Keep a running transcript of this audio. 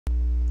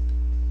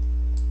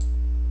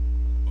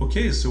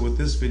Okay, so with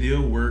this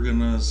video, we're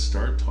gonna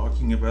start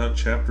talking about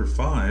chapter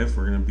 5.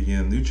 We're gonna begin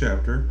a new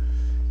chapter,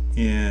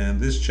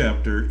 and this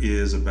chapter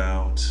is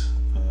about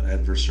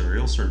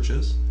adversarial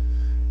searches.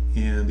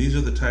 And these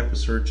are the type of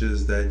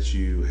searches that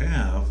you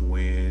have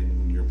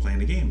when you're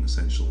playing a game,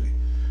 essentially,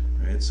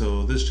 right?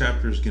 So this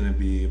chapter is going to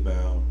be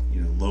about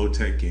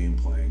low-tech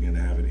gameplay. Going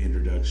to have an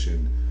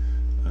introduction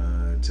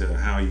to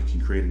how you can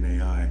create an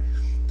AI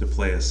to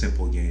play a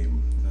simple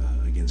game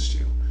against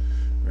you.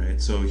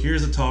 Right, so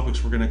here's the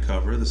topics we're going to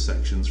cover, the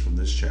sections from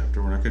this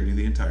chapter. We're not going to do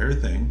the entire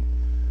thing.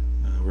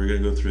 We're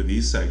going to go through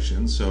these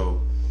sections.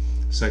 So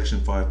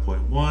section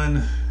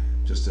 5.1,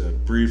 just a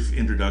brief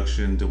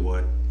introduction to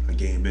what a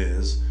game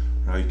is,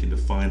 how you can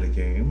define a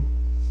game,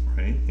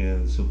 right?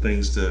 And some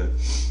things to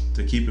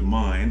keep in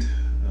mind,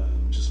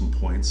 just some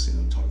points,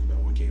 talk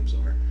about what games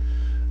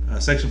are.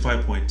 Section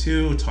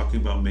 5.2, talking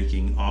about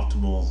making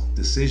optimal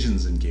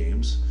decisions in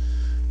games.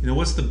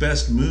 What's the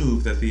best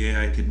move that the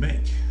AI could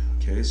make?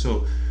 Okay,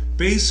 so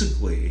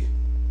basically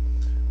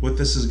what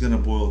this is going to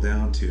boil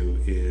down to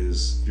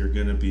is you're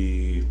going to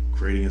be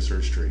creating a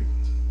search tree,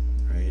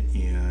 right?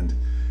 And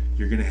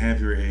you're going to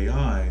have your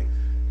AI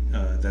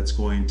that's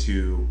going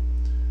to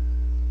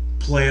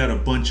play out a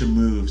bunch of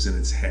moves in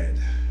its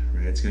head,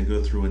 right? It's going to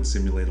go through and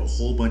simulate a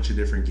whole bunch of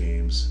different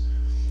games,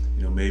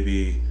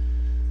 maybe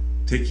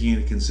taking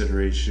into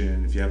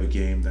consideration if you have a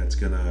game that's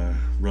going to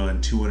run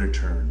 200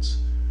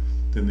 turns,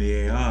 then the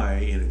AI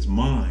in its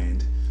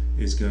mind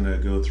is going to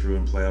go through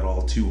and play out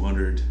all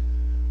 200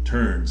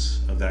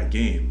 turns of that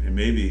game and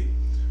maybe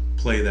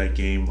play that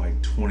game like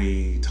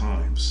 20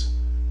 times,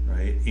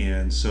 right?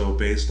 And so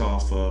based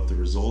off of the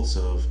results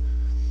of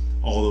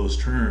all those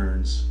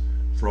turns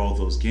for all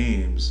those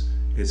games,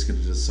 it's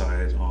going to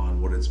decide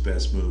on what its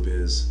best move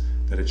is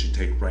that it should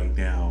take right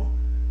now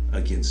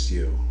against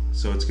you.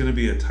 So it's going to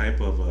be a type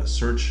of a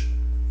search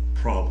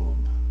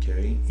problem,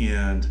 okay?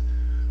 And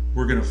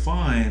we're going to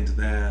find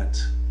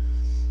that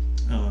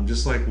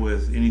just like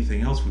with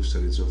anything else we've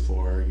studied so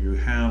far, you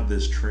have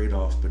this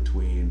trade-off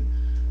between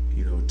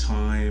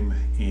time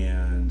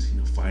and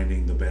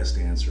finding the best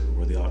answer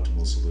or the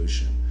optimal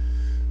solution.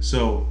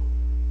 So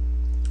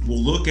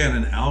we'll look at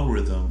an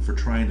algorithm for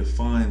trying to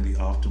find the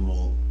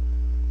optimal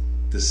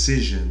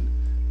decision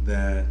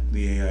that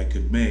the AI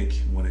could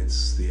make when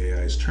it's the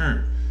AI's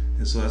turn.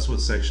 And so that's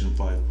what section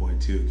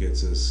 5.2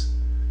 gets us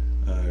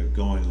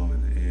going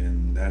on,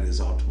 and that is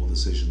optimal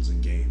decisions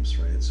in games,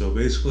 right? So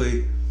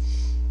basically,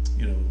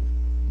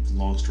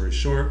 long story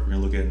short, we're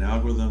going to look at an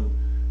algorithm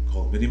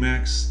called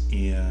Minimax,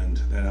 and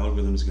that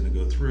algorithm is going to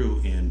go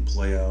through and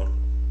play out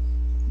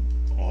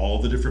all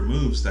the different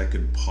moves that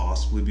could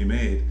possibly be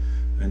made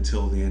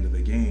until the end of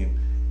the game,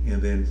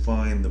 and then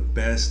find the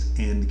best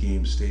end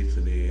game state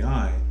for the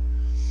AI,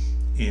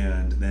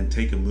 and then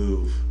take a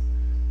move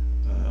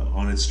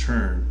on its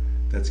turn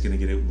that's going to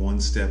get it one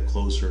step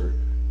closer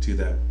to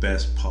that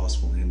best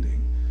possible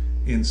ending.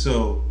 And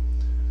so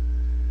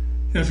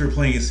if you're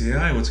playing against the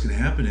AI, what's going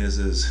to happen is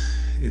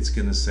it's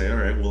going to say, all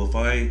right, well, if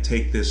I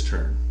take this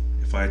turn,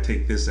 if I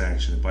take this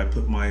action, if I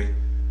put my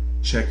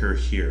checker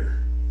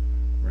here,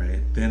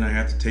 right, then I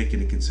have to take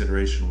into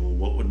consideration, well,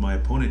 what would my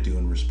opponent do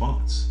in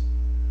response,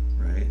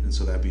 right? And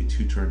so that'd be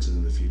 2 turns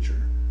into the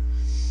future.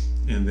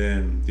 And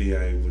then the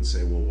AI would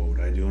say, well, what would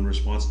I do in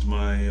response to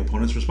my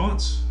opponent's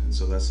response? And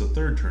so that's the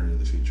 3rd turn into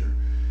the future.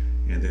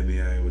 And then the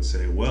AI would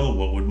say, well,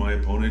 what would my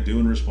opponent do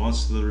in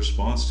response to the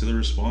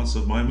response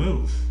of my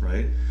move,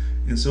 right?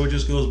 And so it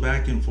just goes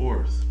back and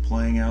forth,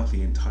 playing out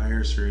the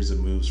entire series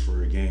of moves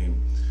for a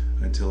game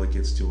until it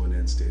gets to an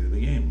end state of the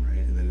game, right?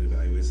 And then it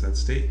evaluates that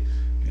state.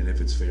 And if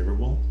it's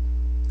favorable,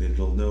 then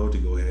it'll know to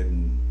go ahead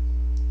and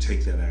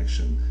take that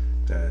action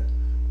that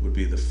would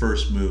be the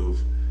first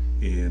move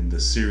in the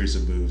series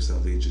of moves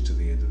that leads you to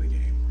the end of the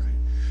game, right?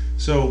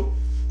 So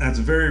that's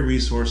very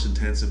resource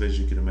intensive, as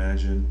you can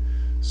imagine.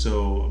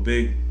 So a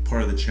big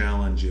part of the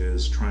challenge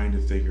is trying to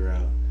figure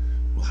out,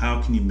 well,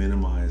 how can you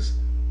minimize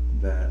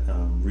that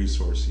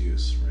resource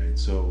use, right?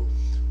 So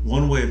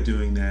one way of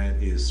doing that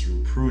is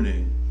through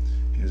pruning.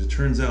 As it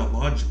turns out,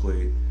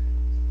 logically,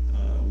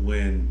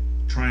 when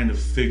trying to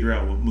figure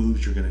out what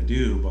moves you're going to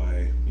do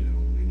by,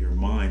 in your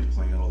mind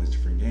playing out all these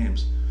different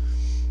games,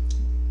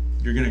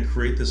 you're going to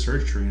create the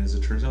search tree, and as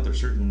it turns out,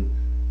 there's certain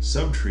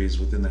subtrees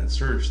within that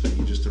search that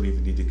you just don't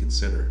even need to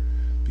consider,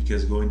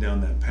 because going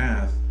down that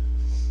path,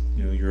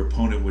 your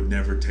opponent would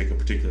never take a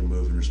particular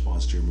move in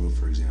response to your move,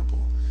 for example.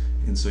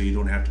 And so you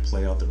don't have to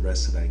play out the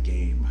rest of that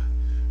game,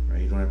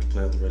 right? You don't have to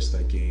play out the rest of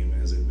that game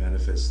as it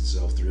manifests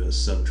itself through a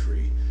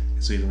subtree.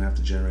 And so you don't have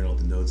to generate all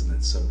the nodes in that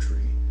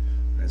subtree,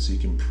 right? So you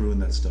can prune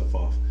that stuff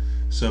off.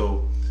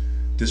 So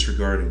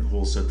disregarding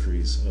whole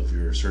subtrees of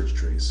your search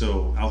tree.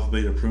 So alpha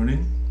beta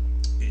pruning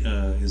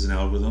is an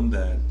algorithm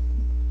that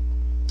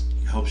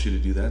helps you to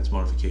do that. It's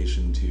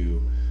modification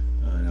to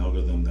an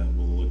algorithm that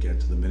we'll look at,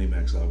 to the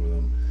Minimax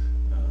algorithm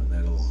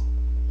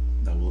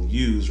that we'll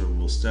use or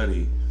we'll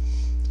study,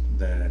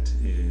 that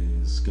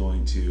is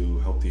going to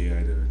help the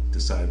AI to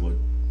decide what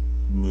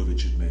move it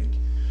should make.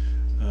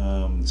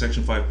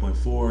 Section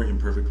 5.4,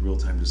 imperfect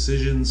real-time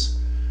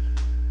decisions.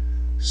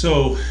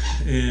 So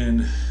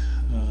in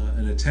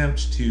an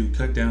attempt to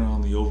cut down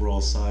on the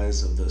overall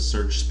size of the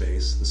search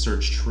space, the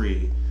search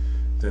tree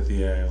that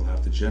the AI will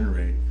have to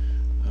generate,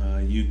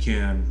 you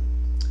can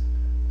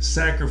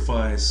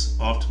sacrifice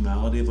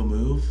optimality of a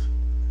move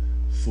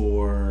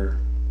for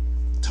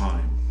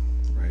time,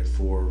 right,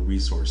 for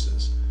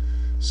resources.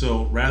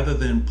 So rather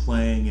than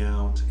playing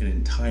out an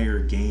entire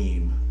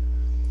game,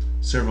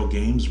 several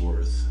games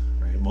worth,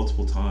 right,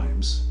 multiple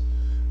times,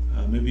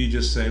 maybe you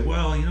just say,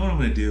 well, you know what I'm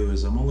going to do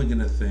is I'm only going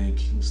to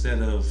think,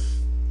 instead of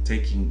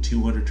taking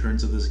 200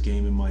 turns of this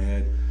game in my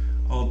head,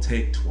 I'll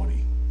take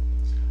 20,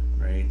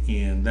 right?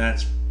 And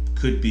that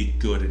could be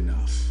good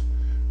enough,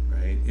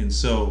 right? And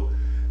so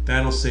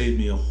that'll save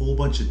me a whole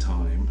bunch of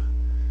time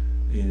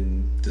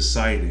in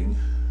deciding,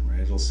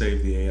 right? It'll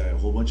save the AI a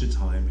whole bunch of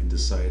time in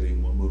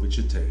deciding what move it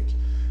should take,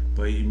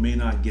 but you may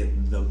not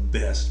get the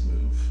best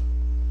move,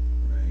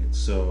 right?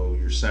 So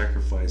you're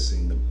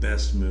sacrificing the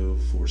best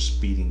move for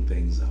speeding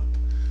things up.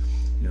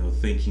 You know,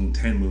 thinking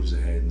 10 moves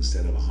ahead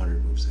instead of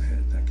 100 moves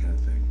ahead, that kind of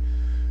thing,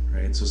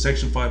 right? So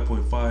section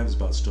 5.5 is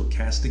about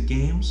stochastic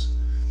games.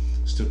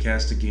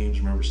 Stochastic games,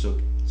 remember,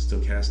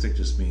 stochastic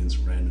just means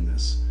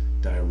randomness.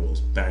 Die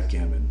rolls,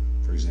 backgammon,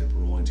 for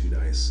example, rolling 2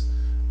 dice.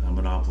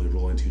 Monopoly,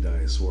 rolling 2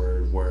 dice,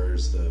 or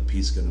where's the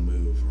piece going to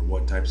move, or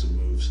what types of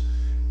moves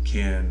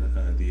can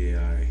the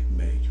AI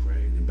make, right?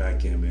 In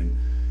backgammon,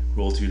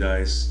 roll 2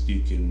 dice, you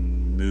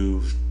can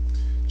move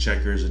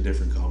checkers in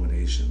different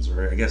combinations,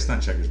 or I guess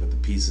not checkers, but the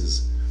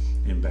pieces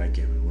in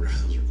backgammon, whatever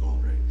those are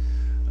called,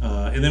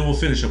 right? And then we'll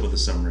finish up with a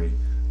summary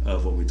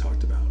of what we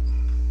talked about.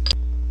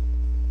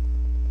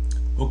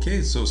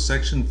 Okay, so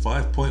section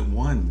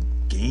 5.1,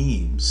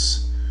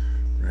 games.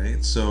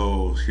 Right,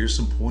 so here's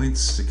some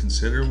points to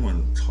consider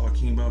when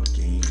talking about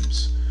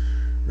games.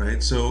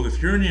 Right, so if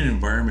you're in an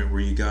environment where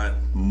you got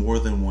more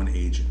than one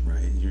agent,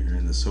 right, you're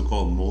in the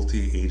so-called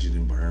multi-agent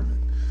environment,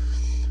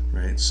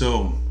 right?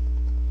 So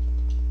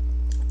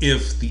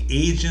if the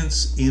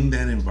agents in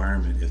that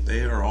environment, if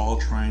they are all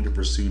trying to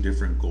pursue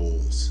different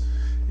goals,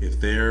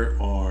 if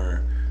there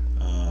are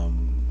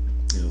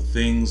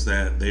things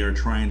that they are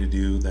trying to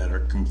do that are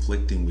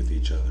conflicting with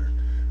each other,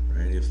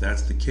 right? If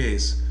that's the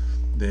case,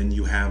 then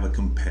you have a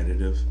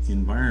competitive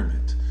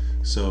environment.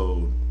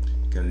 So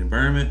you got an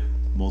environment,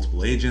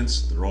 multiple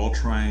agents, they're all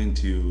trying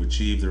to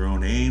achieve their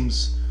own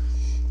aims,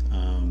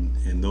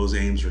 and those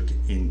aims are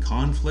in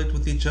conflict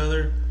with each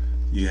other.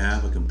 You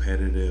have a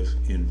competitive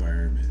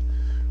environment,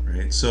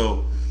 right?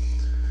 So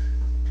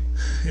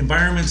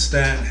environments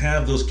that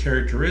have those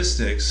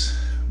characteristics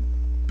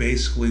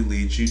basically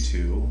lead you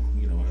to,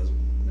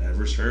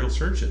 adversarial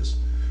searches,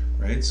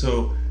 right?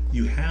 So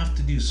you have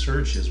to do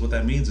searches. What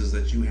that means is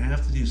that you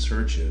have to do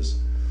searches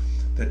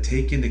that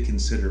take into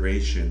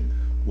consideration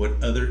what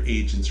other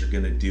agents are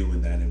going to do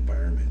in that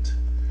environment,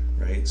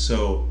 right?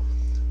 So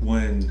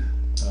when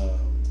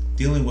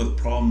dealing with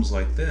problems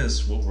like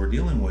this, what we're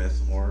dealing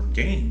with are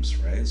games,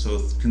 right?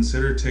 So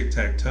consider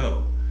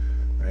tic-tac-toe,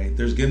 right?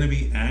 There's going to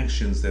be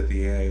actions that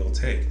the AI will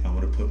take. I'm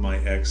going to put my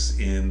X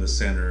in the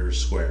center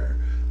square.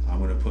 I'm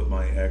going to put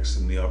my X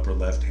in the upper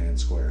left-hand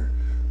square,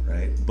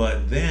 right?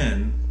 But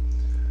then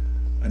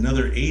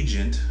another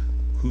agent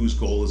whose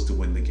goal is to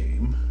win the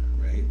game,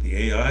 right?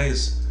 The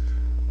AI's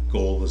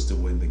goal is to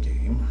win the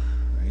game,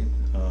 right?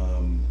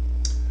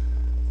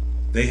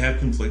 They have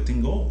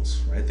conflicting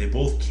goals, right? They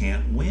both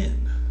can't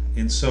win.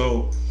 And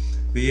so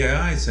the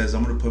AI says,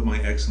 I'm going to put my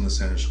X in the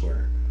center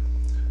square.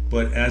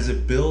 But as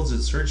it builds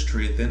its search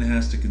tree, it then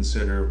has to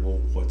consider, well,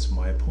 what's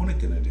my opponent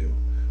going to do?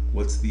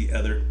 What's the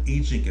other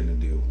agent going to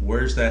do?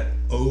 Where's that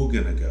O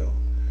going to go?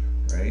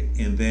 Right?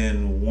 And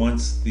then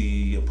once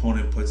the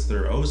opponent puts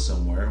their O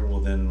somewhere, well,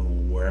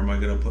 then where am I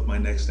going to put my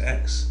next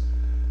X?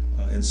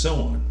 And so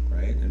on,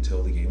 right?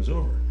 Until the game's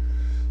over.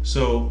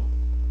 So,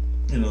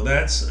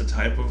 that's a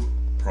type of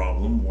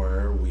problem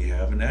where we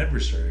have an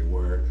adversary,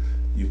 where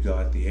you've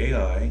got the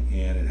AI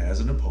and it has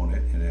an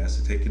opponent, and it has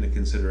to take into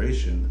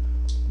consideration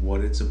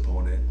what its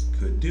opponent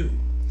could do,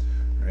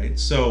 right?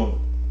 So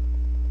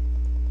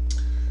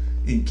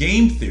in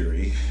game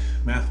theory,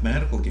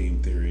 mathematical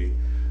game theory,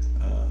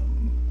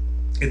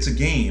 it's a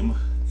game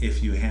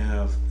if you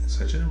have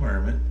such an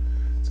environment,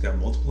 it's got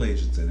multiple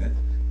agents in it,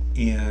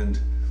 and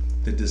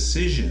the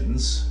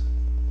decisions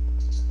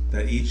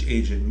that each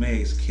agent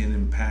makes can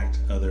impact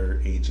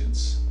other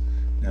agents.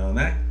 Now in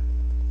that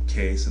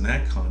case, in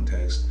that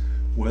context,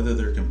 whether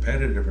they're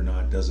competitive or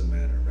not doesn't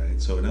matter, right?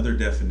 So another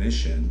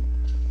definition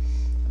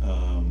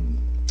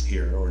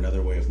here, or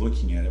another way of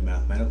looking at it,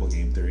 mathematical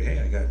game theory, hey,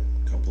 I got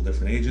a couple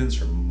different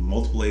agents or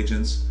multiple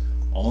agents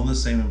all in the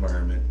same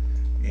environment,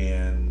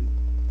 and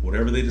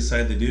whatever they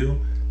decide to do,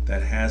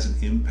 that has an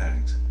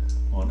impact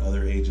on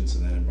other agents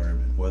in that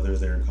environment. Whether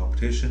they're in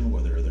competition,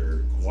 whether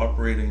they're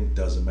cooperating,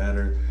 doesn't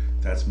matter.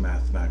 That's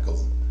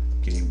mathematical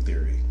game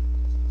theory.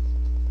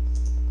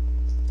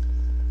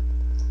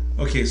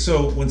 Okay,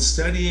 so when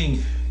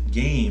studying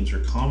games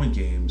or common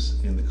games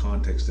in the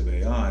context of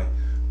AI,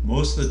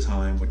 most of the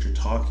time what you're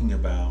talking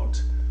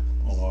about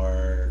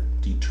are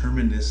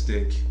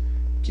deterministic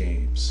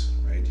games,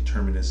 right?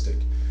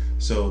 Deterministic.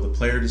 So the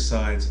player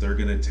decides they're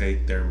going to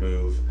take their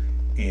move,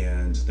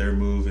 and their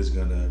move is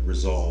going to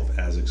resolve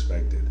as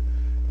expected.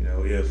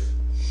 If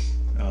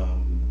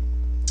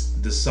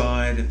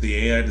if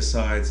the AI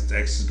decides that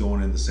X is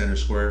going in the center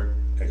square,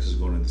 X is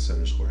going in the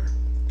center square.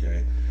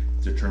 Okay,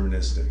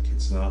 deterministic.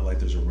 It's not like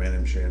there's a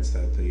random chance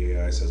that the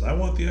AI says, I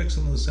want the X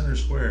in the center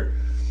square,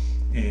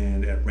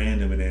 and at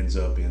random it ends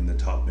up in the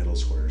top middle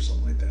square or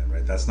something like that,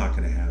 right? That's not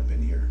going to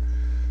happen here.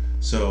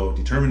 So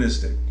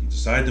deterministic. You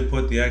decide to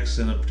put the X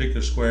in a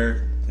particular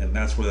square, and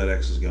that's where that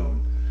X is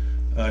going.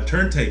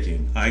 Turn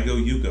taking. I go,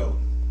 you go,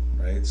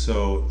 right?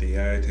 So the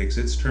AI takes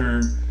its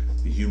turn,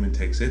 the human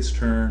takes its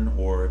turn,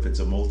 or if it's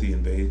a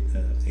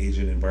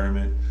multi-agent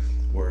environment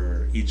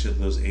where each of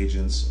those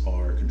agents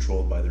are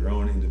controlled by their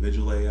own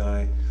individual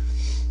AI,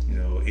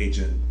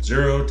 agent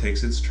 0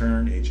 takes its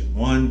turn, agent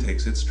 1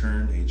 takes its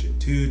turn,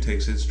 agent 2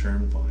 takes its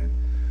turn, fine.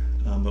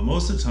 But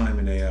most of the time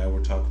in AI,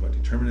 we're talking about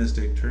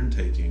deterministic turn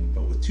taking,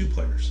 but with two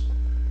players,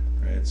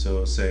 right?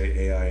 So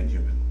say AI and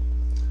human,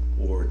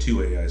 or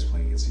two AIs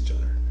playing against each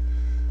other.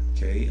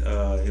 Okay.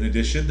 In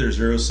addition, there's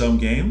zero-sum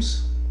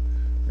games,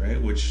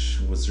 right? Which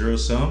with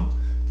zero-sum,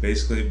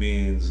 basically it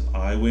means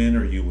I win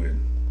or you win,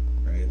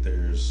 right?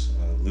 There's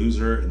a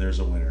loser and there's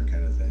a winner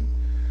kind of thing,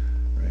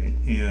 right?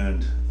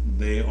 And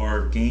they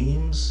are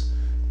games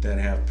that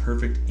have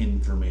perfect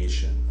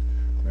information,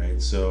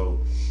 right?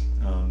 So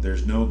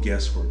there's no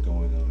guesswork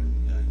going on.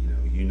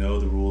 You know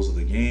the rules of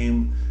the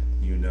game.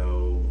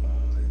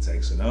 It's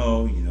X and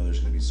O. There's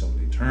going to be so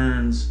many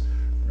turns,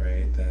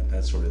 right?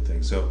 That sort of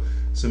thing. So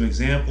some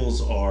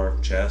examples are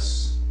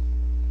chess.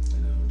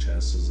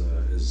 Chess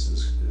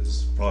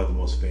is probably the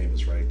most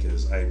famous, right?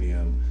 Because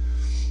IBM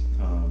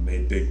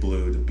made Big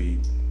Blue to beat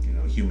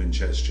human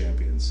chess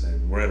champions,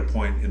 and we're at a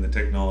point in the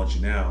technology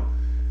now.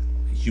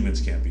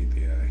 Humans can't beat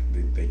the AI.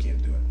 They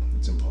can't do it.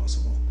 It's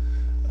impossible.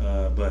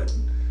 But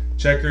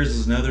checkers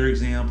is another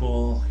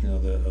example,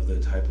 of the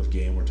type of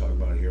game we're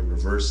talking about here.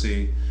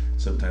 Reversi,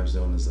 sometimes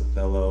known as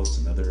Othello, is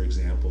another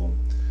example.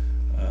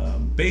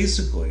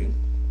 Basically,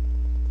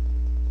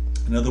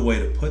 another way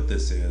to put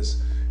this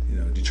is,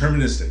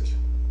 deterministic.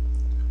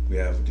 We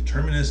have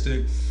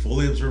deterministic,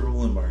 fully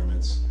observable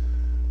environments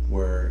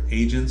where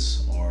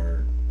agents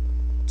are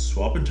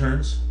swapping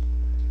turns,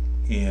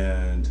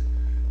 and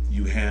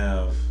you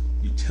have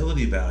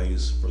utility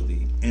values for the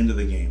end of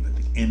the game, at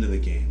the end of the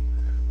game,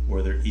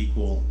 where they're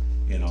equal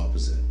and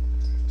opposite.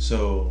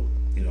 So,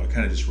 I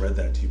kind of just read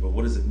that to you, but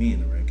what does it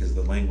mean, right? Because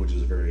the language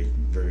is very,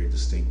 very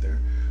distinct there.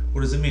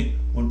 What does it mean?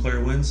 One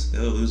player wins, the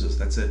other loses.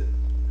 That's it,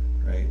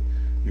 right?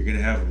 You're going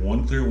to have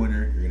one clear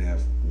winner, you're going to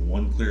have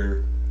one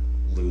clear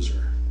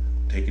loser.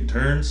 Taking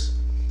turns,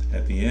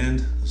 at the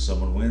end,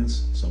 someone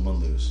wins, someone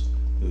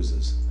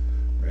loses,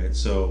 right?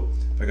 So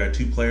if I got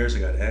two players, I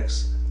got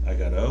X, I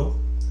got O,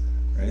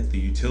 right? The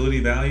utility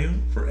value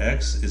for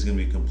X is going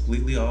to be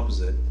completely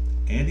opposite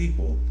and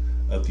equal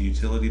of the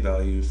utility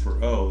value for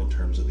O in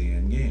terms of the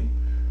end game,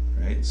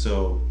 right?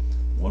 So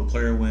one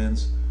player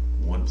wins,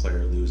 one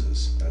player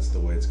loses. That's the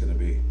way it's going to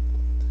be.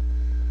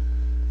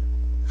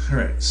 All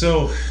right,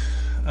 so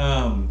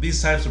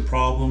these types of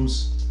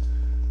problems,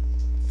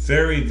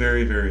 very,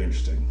 very, very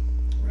interesting,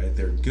 right?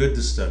 They're good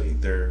to study.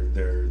 They're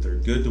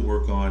good to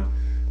work on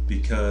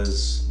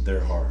because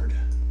they're hard,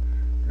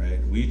 right?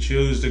 We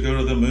choose to go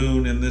to the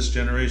moon in this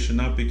generation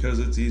not because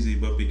it's easy,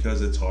 but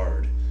because it's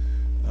hard.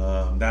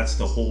 That's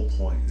the whole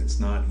point. It's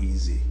not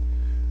easy,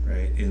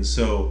 right? And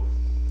so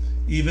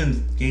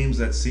even games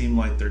that seem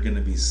like they're going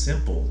to be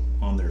simple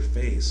on their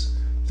face,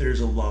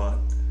 there's a lot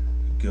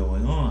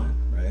going on,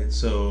 right?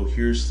 So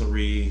here's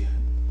 3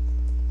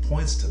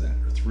 points to that,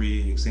 or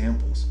 3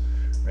 examples,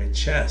 right?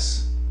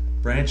 Chess,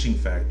 branching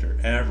factor,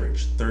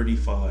 average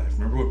 35.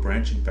 Remember what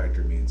branching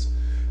factor means?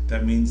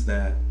 That means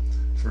that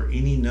for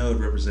any node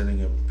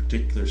representing a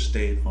particular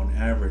state, on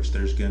average,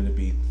 there's going to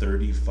be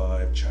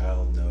 35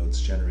 child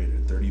nodes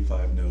generated,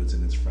 35 nodes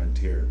in its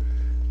frontier.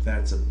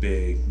 That's a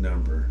big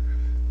number.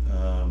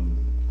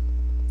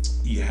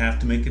 You have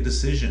to make a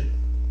decision,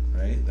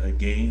 right?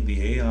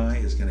 The AI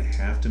is going to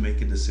have to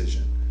make a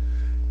decision.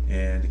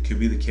 And it could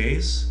be the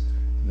case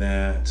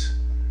that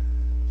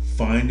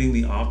finding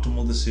the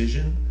optimal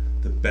decision,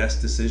 the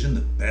best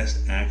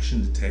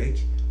action to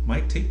take,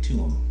 might take too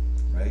long,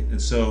 right?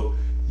 And so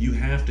you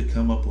have to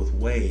come up with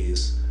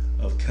ways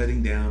of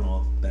cutting down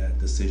on that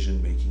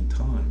decision-making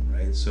time,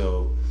 right?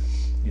 So,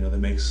 that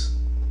makes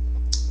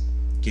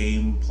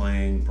game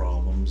playing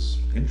problems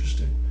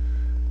interesting.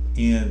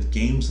 And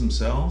games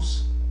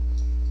themselves,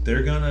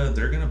 they're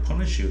gonna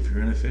punish you if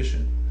you're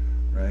inefficient,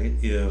 right?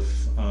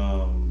 If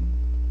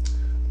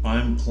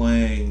I'm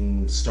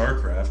playing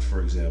StarCraft,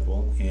 for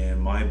example,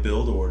 and my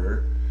build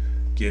order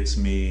gets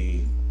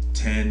me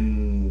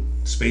 10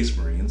 Space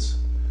Marines,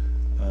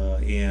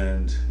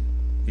 and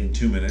in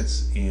 2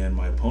 minutes, and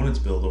my opponent's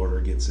build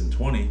order gets in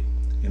 20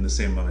 in the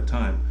same amount of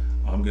time,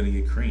 I'm going to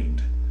get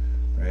creamed,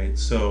 right?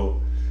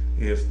 So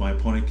if my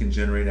opponent can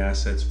generate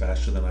assets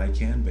faster than I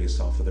can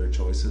based off of their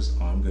choices,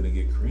 I'm going to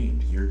get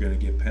creamed. You're going to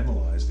get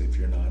penalized if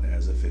you're not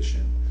as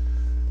efficient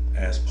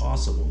as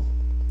possible,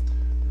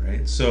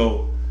 right?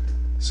 So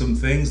some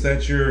things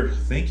that you're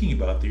thinking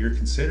about, that you're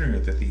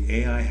considering, that the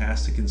AI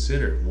has to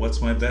consider.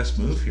 What's my best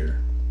move here,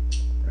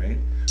 right?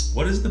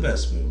 What is the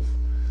best move?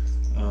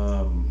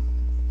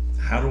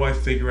 How do I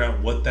figure out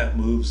what that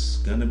move's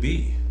gonna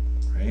be,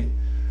 right?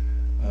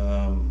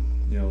 Um,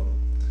 you know,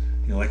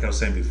 like I was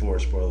saying before,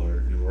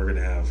 spoiler, we're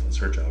gonna have a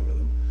search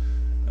algorithm.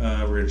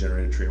 We're gonna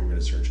generate a tree and we're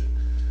gonna search it.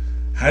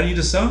 How do you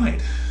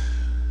decide?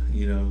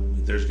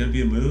 There's going to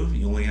be a move.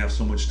 You only have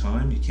so much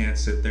time. You can't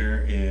sit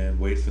there and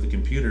wait for the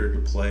computer to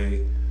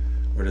play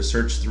or to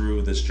search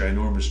through this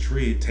ginormous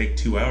tree. Take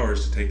 2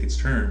 hours to take its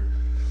turn.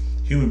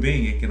 Human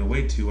being ain't going to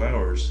wait 2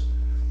 hours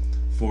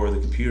for the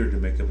computer to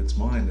make up its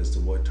mind as to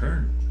what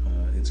turn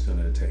it's going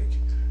to take.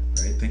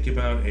 Right? Think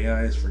about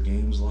AIs for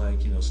games like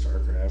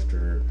StarCraft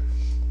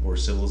or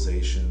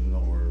Civilization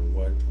or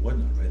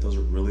whatnot. Right? Those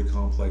are really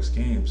complex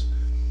games.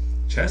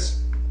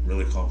 Chess,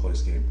 really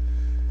complex game.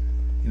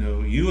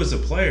 You as a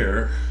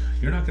player,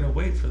 you're not going to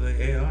wait for the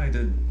AI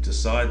to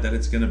decide that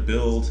it's going to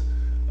build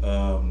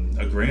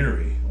a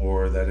granary,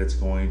 or that it's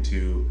going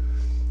to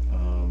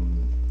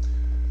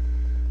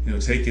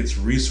take its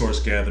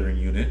resource gathering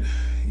unit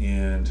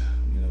and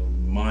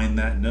mine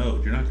that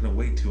node. You're not going to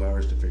wait 2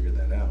 hours to figure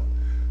that out,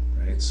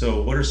 right?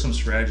 So what are some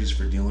strategies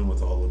for dealing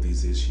with all of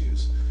these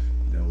issues?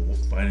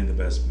 Finding the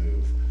best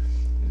move.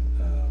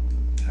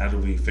 How do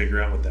we figure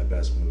out what that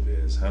best move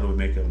is? How do we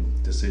make a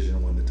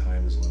decision when the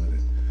time is limited?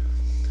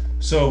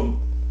 So,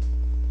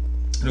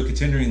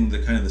 continuing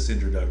this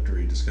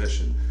introductory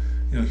discussion,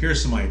 here's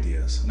some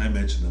ideas, and I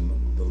mentioned them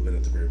a little bit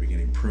at the very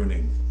beginning.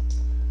 Pruning,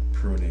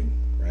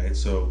 right?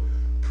 So,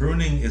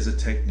 pruning is a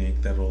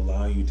technique that will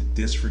allow you to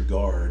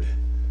disregard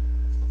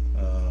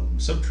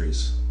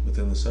subtrees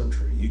within the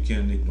subtree. You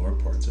can ignore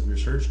parts of your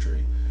search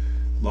tree.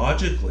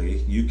 Logically,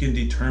 you can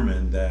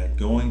determine that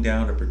going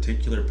down a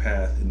particular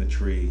path in the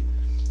tree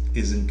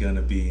isn't going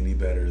to be any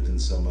better than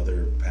some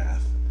other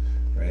path.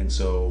 Right? And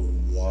so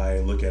why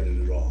look at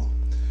it at all?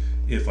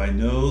 If I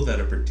know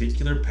that a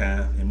particular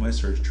path in my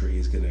search tree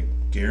is going to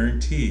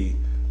guarantee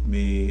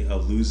me a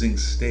losing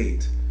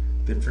state,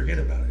 then forget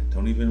about it.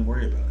 Don't even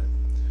worry about it.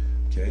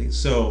 Okay,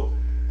 so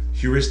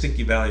heuristic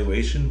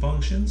evaluation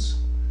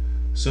functions.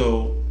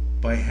 So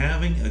by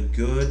having a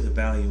good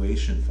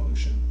evaluation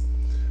function,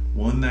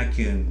 one that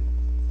can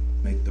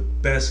make the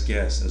best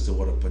guess as to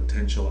what a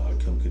potential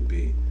outcome could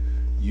be,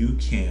 you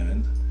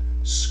can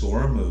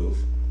score a move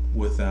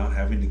without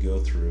having to go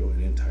through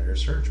an entire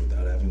search,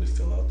 without having to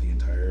fill out the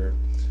entire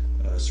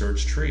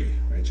search tree,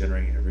 right?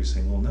 Generating every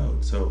single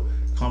node. So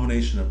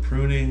combination of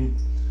pruning,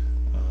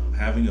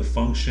 having a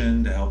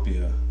function to help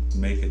you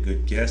make a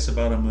good guess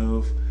about a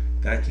move,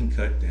 that can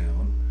cut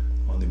down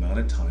on the amount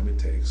of time it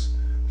takes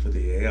for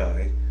the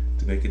AI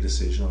to make a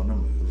decision on a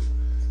move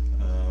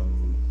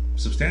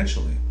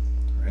substantially,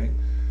 right?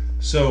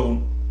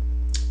 So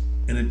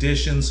in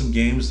addition, some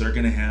games, they're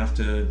going to have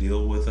to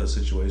deal with a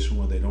situation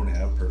where they don't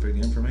have perfect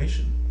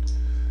information.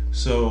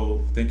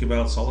 So think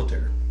about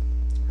solitaire,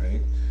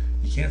 right?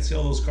 You can't see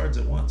all those cards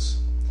at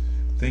once.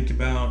 Think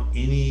about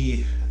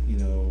any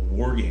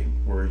war game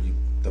where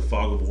the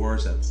fog of war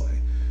is at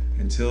play.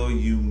 Until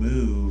you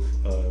move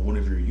one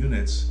of your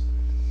units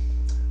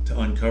to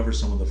uncover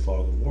some of the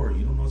fog of war,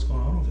 you don't know what's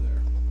going on over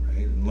there,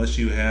 right? Unless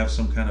you have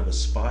some kind of a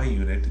spy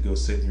unit to go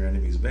sit in your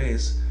enemy's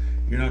base,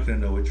 you're not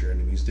going to know what your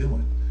enemy's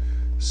doing.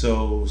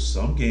 So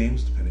some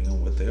games, depending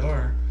on what they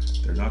are,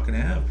 they're not going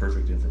to have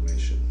perfect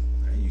information.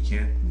 Right? You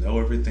can't know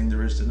everything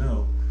there is to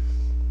know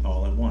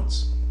all at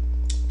once.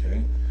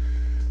 Okay.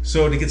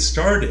 So to get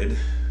started,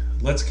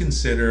 let's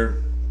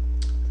consider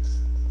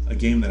a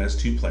game that has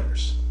 2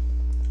 players.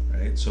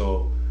 Right.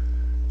 So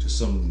just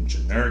some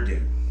generic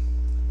game.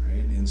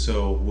 Right. And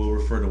so we'll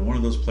refer to one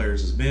of those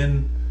players as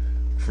min,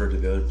 refer to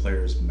the other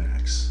player as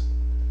max.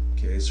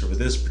 Okay. So for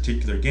this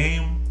particular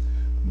game,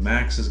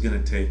 max is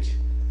going to take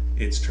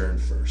its turn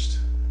first,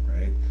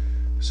 right?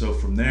 So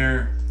from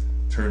there,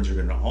 turns are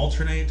going to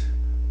alternate.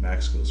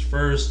 Max goes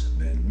first,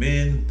 then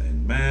min,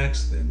 then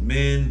max, then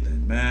min,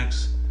 then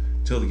max,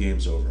 till the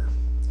game's over,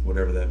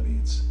 whatever that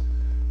means.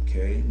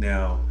 Okay,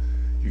 now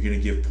you're going to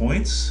give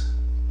points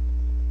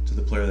to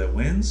the player that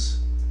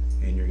wins,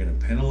 and you're going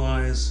to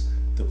penalize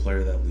the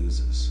player that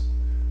loses,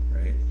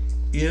 right?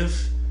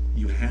 If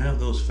you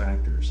have those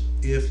factors,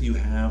 if you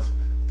have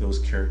those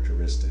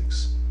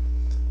characteristics,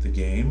 the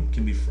game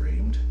can be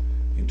framed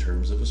in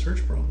terms of a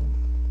search problem,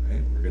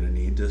 right? We're going to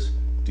need to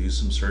do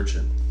some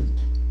searching.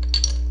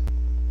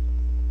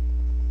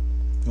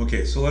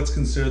 Okay, so let's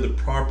consider the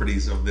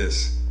properties of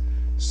this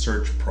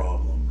search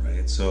problem,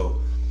 right?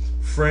 So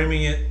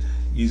framing it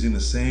using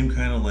the same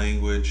kind of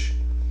language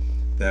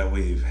that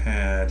we've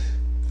had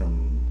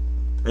from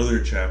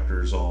earlier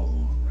chapters all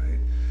along, right?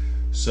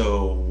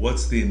 So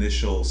what's the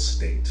initial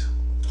state?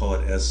 Call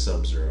it S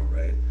sub 0,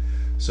 right?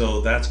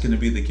 So that's going to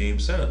be the game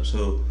setup.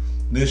 So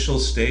initial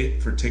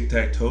state for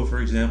tic-tac-toe,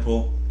 for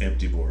example,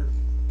 empty board,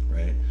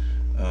 right?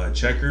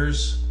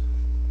 Checkers,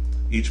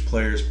 each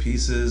player's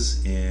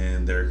pieces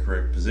in their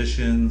correct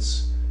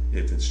positions.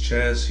 If it's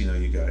chess,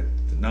 you got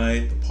the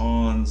knight, the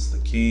pawns, the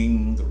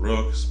king, the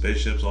rooks,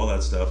 bishops, all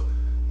that stuff,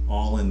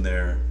 all in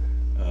their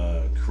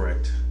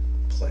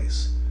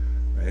place,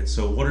 right?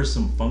 So what are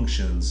some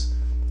functions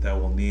that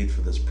we'll need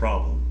for this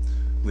problem?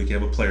 We can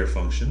have a player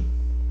function,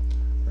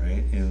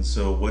 right? And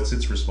so what's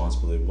its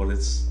responsibility?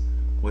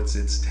 What's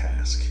its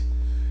task?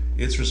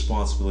 Its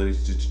responsibility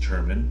is to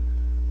determine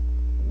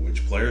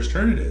which player's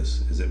turn it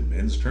is. Is it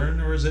Min's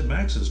turn or is it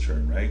Max's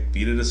turn, right?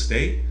 Feed it a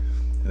state,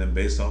 and then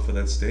based off of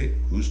that state,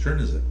 whose turn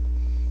is it?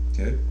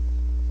 Okay.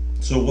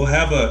 So we'll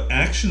have an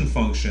action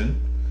function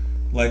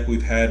like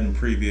we've had in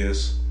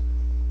previous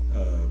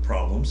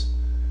problems,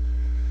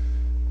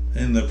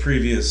 in the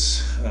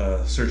previous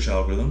search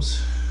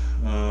algorithms.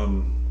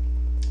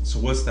 So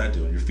what's that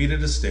doing? You're feed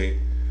it a state,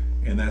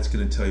 and that's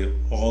going to tell you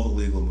all the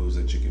legal moves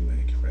that you can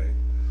make, right?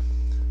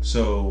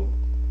 So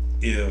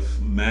if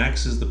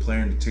Max is the player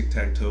in the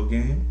tic-tac-toe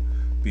game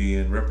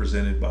being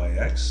represented by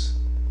X,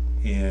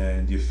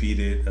 and you feed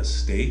it a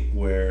state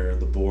where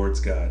the board's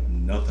got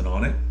nothing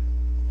on it,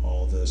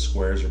 all the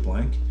squares are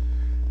blank,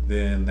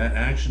 then that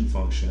action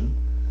function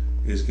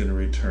is going to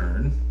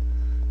return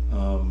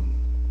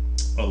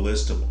a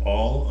list of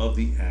all of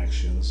the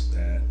actions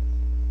that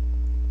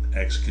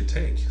X could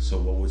take. So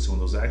what would some of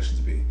those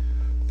actions be?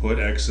 Put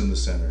X in the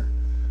center,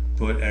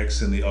 put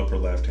X in the upper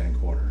left hand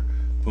corner,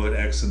 put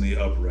X in the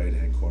upper right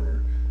hand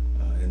corner,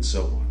 and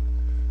so on,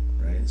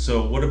 right?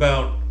 So what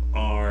about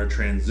our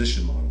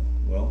transition model?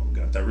 Well, we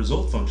got that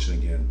result function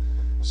again,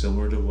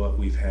 similar to what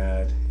we've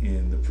had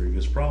in the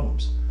previous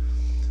problems.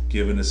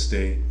 Given a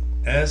state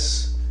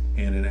S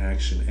and an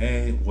action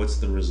A, what's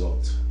the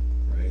result,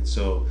 right?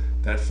 So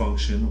that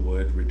function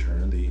would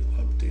return the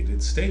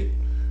updated state,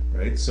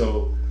 right?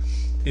 So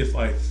if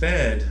I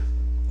fed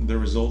the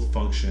result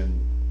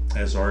function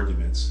as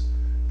arguments,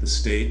 the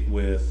state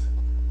with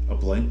a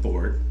blank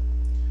board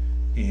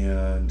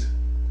and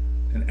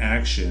an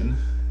action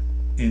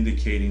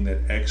indicating that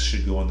X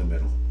should go in the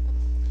middle,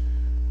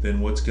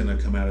 then what's going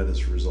to come out of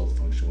this result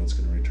function? What's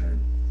going to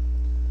return?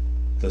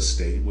 The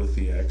state with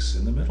the X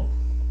in the middle.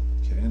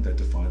 Okay, and that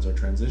defines our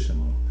transition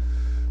model.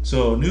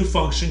 So new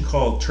function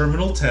called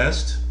terminal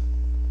test.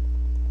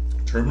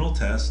 Terminal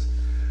test.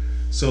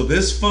 So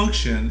this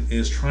function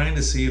is trying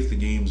to see if the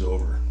game's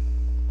over.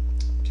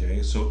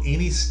 Okay, so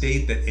any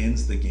state that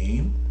ends the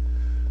game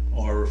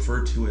are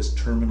referred to as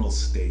terminal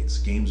states.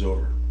 Game's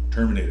over.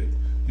 Terminated.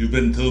 You've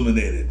been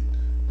terminated,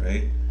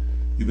 right?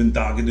 You've been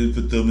targeted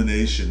for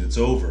termination. It's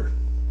over,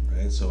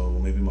 right? So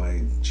maybe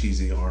my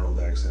cheesy Arnold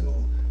accent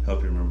will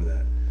help you remember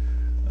that.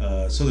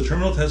 So the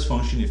terminal test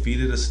function, you feed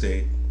it a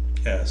state,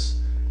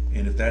 S,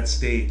 and if that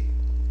state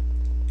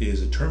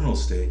is a terminal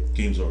state,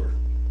 game's over,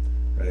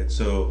 right?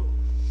 So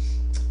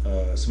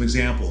some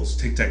examples,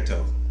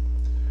 tic-tac-toe,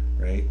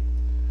 right?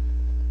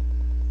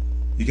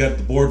 You got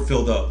the board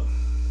filled up.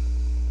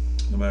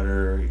 No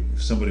matter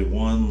if somebody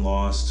won,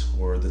 lost,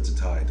 or that's a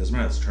tie, it doesn't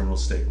matter, it's a terminal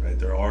state, right?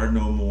 There are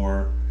no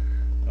more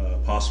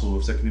possible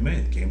moves that can be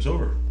made. Game's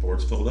over,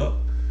 board's filled up.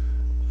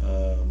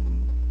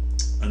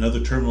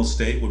 Another terminal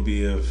state would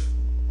be if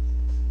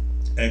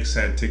X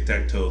had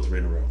tic-tac-toe 3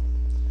 in a row.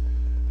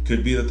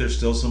 Could be that there's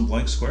still some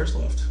blank squares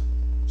left.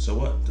 So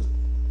what?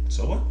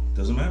 So what?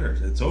 Doesn't matter.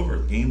 It's over.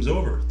 Game's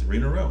over. 3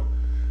 in a row.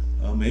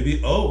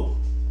 Maybe O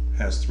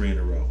has 3 in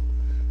a row,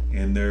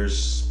 and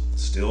there's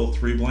still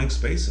 3 blank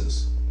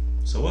spaces.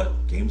 So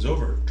what? Game's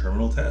over.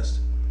 Terminal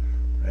test,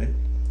 right?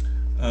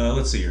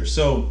 Let's see here.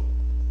 So,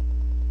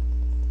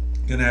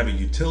 gonna have a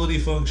utility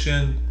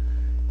function,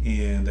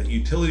 and that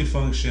utility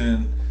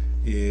function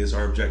is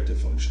our objective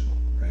function,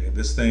 right?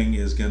 This thing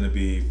is going to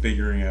be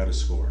figuring out a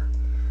score,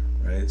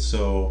 right?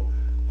 So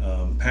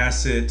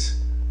pass it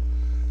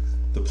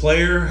the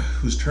player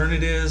whose turn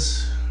it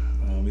is,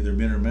 either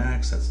Min or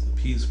Max, that's the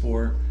P's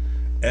for,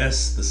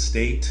 S, the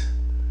state,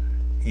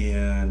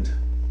 and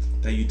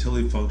that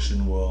utility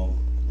function will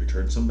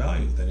return some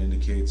value that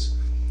indicates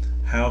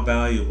how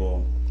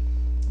valuable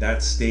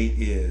that state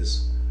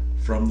is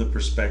from the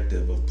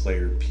perspective of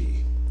player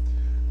P,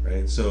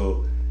 right?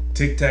 So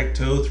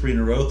tic-tac-toe 3 in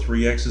a row,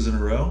 3 X's in a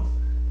row.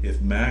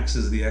 If Max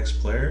is the X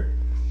player,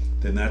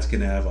 then that's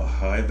going to have a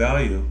high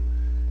value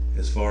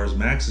as far as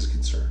Max is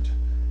concerned.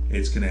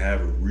 It's going to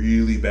have a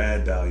really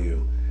bad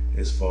value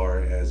as far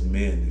as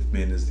Min, if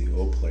Min is the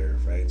O player,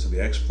 right? So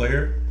the X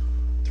player,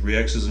 3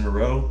 X's in a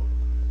row,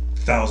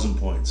 1,000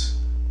 points,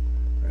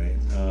 right?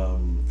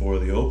 For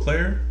the O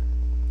player,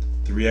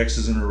 3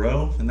 X's in a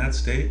row in that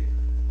state,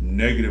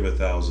 negative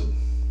 1,000,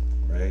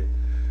 right?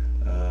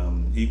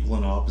 Equal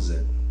and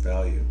opposite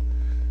value.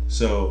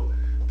 So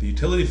the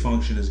utility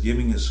function is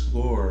giving a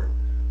score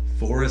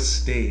for a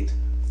state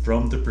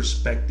from the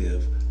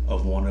perspective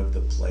of one of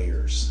the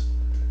players,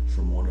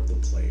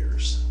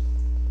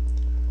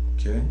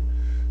 okay?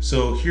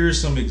 So here's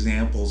some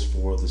examples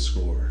for the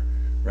score,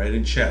 right?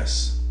 In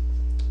chess,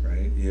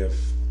 right?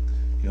 If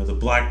the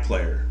black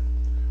player,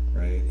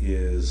 right,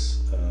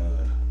 is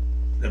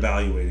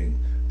evaluating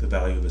the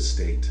value of a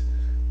state,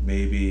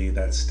 maybe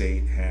that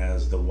state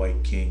has the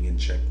white king in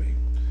checkmate.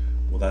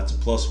 Well, that's a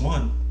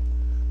 +1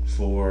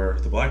 for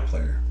the black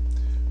player,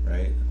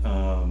 right?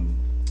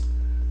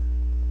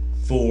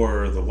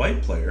 For the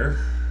white player,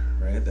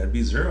 right, that'd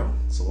be 0.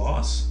 It's a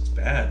loss. It's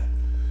bad.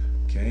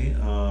 Okay.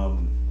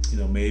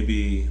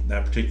 maybe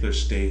that particular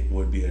state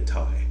would be a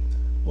tie.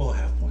 Well, a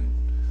half point,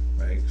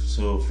 right?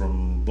 So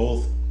from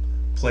both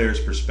players'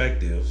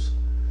 perspectives,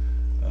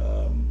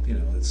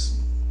 it's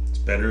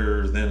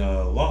better than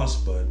a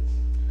loss, but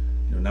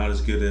not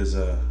as good as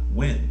a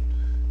win.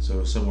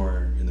 So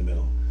somewhere in the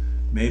middle.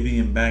 Maybe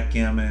in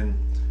backgammon,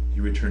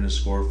 you return a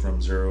score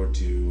from 0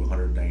 to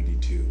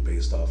 192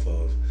 based off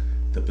of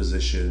the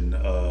position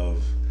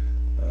of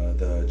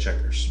the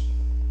checkers,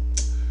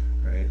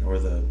 right? Or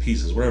the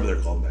pieces, whatever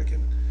they're called in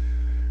backgammon,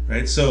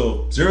 right?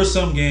 So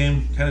zero-sum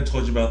game, kind of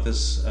told you about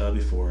this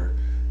before.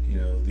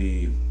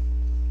 The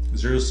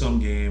zero-sum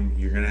game,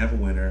 you're going to have a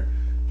winner,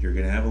 you're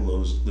going to have a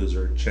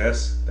loser.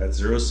 Chess, that's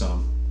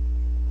zero-sum,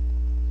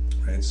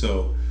 right?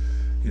 So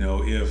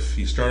if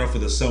you start off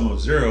with a sum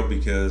of 0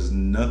 because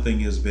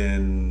nothing has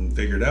been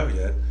figured out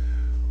yet,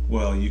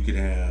 well, you could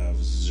have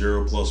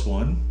 0 plus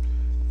 1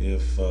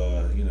 if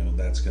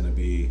that's going to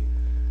be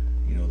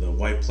the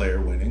white player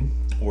winning,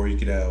 or you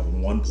could have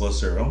 1 plus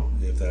 0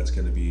 if that's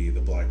going to be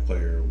the black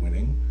player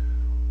winning,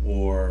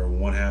 or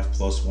 1/2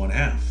 plus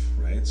 1/2,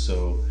 right?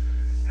 So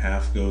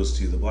half goes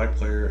to the black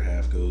player,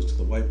 half goes to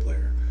the white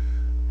player,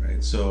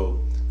 right? So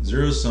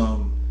zero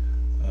sum,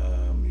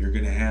 you're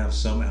going to have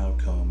some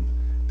outcome.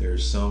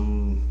 There's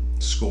some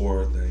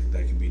score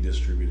that can be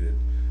distributed,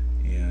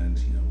 and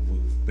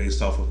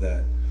based off of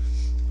that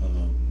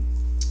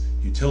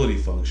utility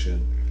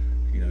function,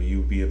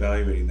 you'd be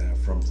evaluating that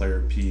from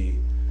player P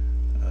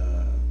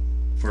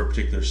for a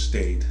particular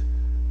state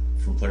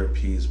from player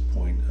P's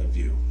point of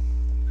view.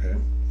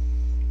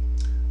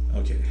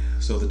 Okay,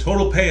 so the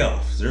total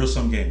payoff,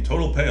 zero-sum game,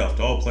 total payoff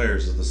to all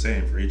players is the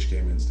same for each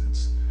game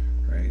instance,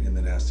 right? And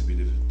then it has to be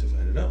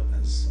divided up,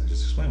 as I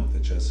just explained with the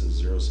chess's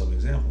zero-sum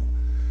example.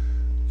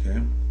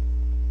 Okay.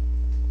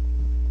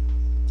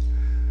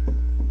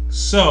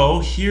 So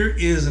here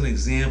is an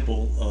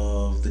example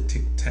of the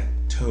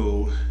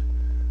tic-tac-toe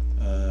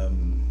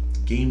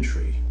game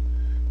tree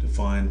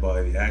defined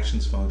by the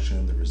actions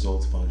function, the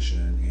result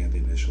function, and the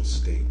initial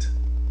state.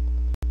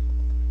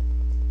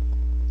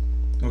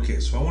 Okay,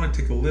 so I want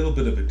to take a little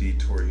bit of a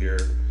detour here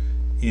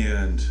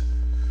and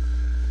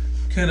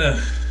kind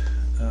of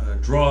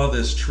draw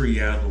this tree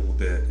out a little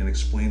bit and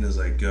explain as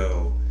I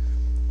go.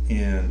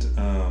 And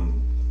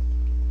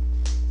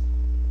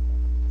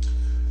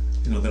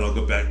then I'll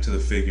go back to the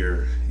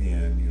figure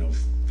and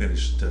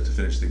finish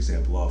the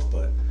example off.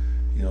 But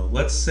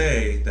let's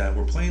say that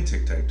we're playing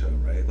tic-tac-toe,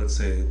 right? Let's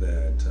say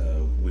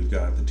that we've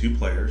got the two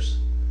players,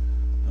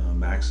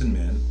 Max and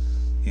Min,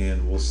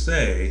 and we'll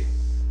say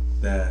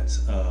that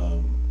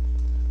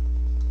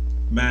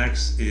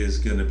Max is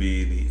going to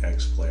be the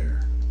X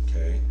player,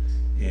 okay,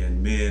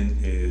 and Min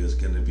is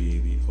going to be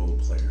the O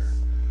player.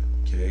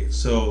 Okay,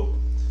 so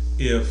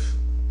if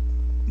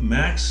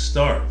Max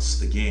starts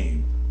the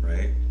game,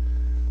 right,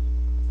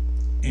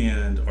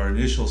 and our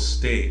initial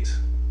state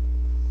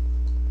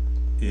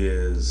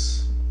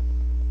is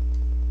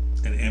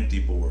an empty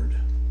board,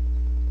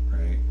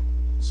 right?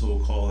 So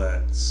we'll call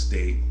that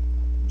state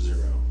 0,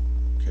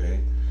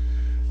 okay?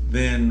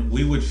 Then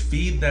we would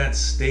feed that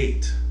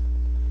state,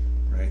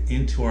 right,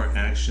 into our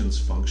actions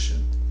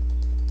function,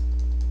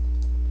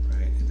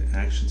 right? In the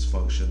actions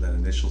function, that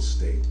initial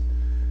state.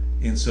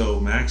 And so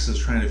Max is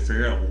trying to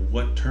figure out, well,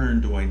 what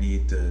turn do I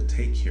need to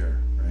take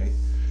here, right?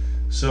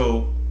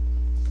 So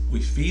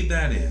we feed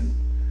that in,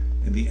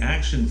 and the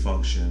action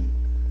function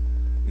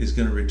is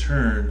going to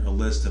return a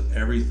list of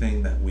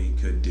everything that we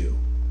could do,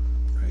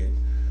 right?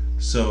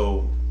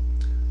 So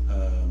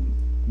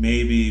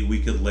maybe we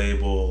could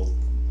label,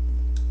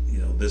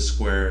 this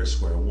square is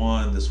square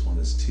 1, this one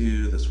is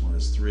 2, this one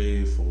is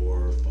 3,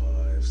 4,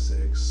 5,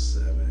 6,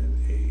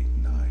 7,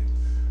 8, 9.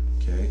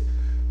 Okay,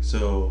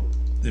 so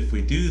if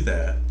we do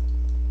that,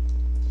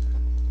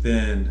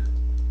 then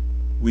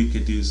we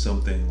could do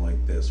something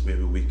like this.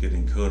 Maybe we could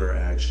encode our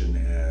action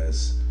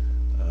as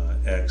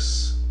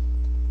x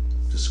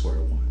to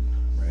square 1,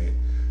 right?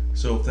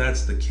 So if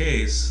that's the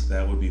case,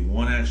 that would be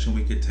one action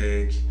we could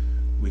take.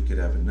 We could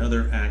have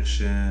another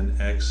action,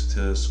 x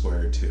to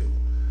square 2.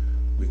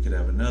 We could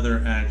have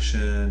another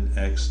action,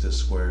 x to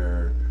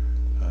square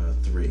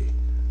 3,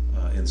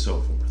 and so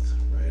forth,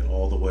 right?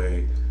 All the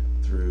way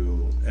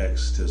through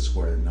x to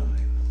square 9,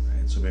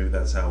 right? So maybe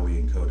that's how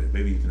we encode it,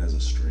 maybe even as a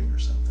string or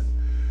something,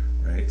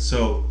 right?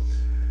 So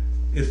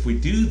if we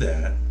do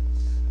that,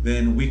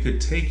 then we could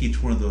take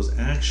each one of those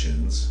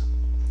actions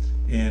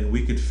and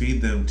we could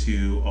feed them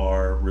to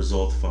our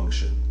result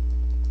function,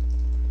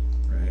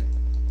 right?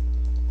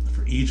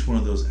 For each one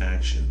of those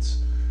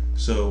actions.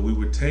 So we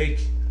would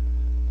take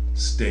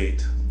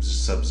state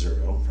sub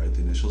 0, right,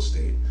 the initial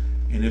state,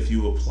 and if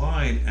you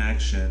applied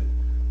action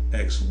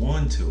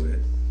x1 to it,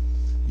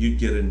 you'd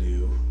get a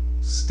new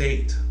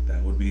state.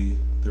 That would be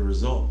the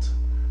result,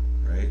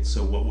 right?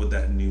 So what would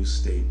that new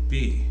state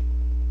be,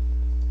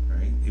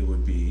 right? It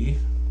would be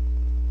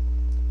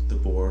the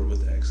board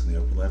with x in the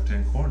upper left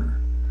hand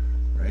corner,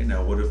 right?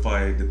 Now what if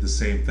I did the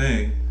same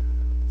thing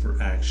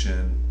for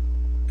action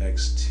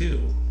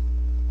x2,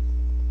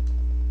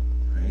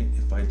 right?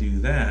 If I do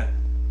that,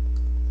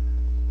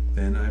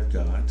 then I've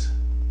got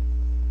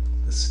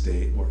a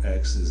state where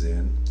x is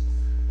in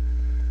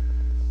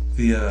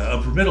the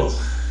upper middle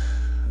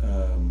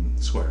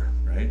square,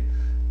 right?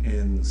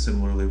 And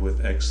similarly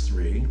with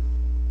x3,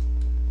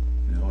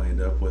 I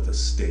end up with a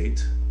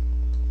state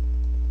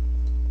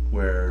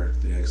where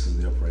the x is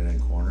in the upper right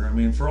hand corner. I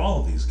mean, for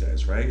all of these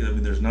guys, right? I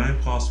mean, there's 9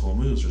 possible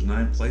moves, there's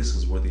 9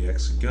 places where the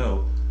x could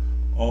go,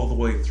 all the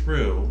way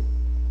through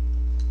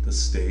the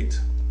state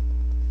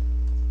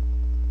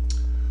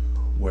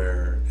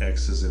where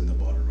x is in the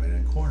bottom right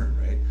hand corner,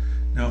 right?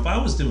 Now, if I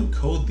was to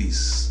encode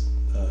these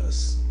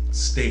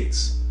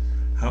states,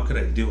 how could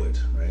I do it,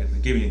 right? I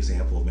gave you an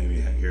example of maybe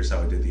here's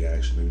how I did the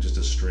action, maybe just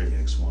a string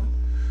x1.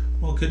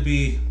 Well, it could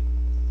be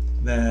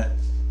that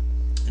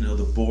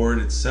the board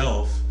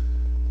itself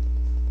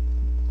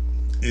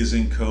is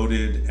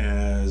encoded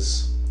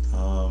as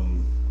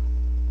an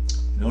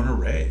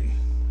array,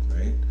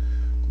 right?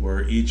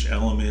 Where each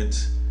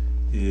element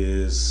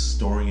is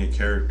storing a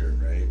character,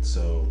 right?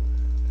 So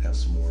I'd have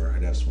some more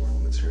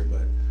elements here,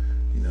 but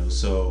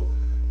so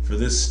for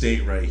this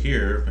state right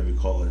here, maybe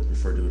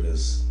refer to it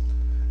as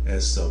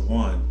S sub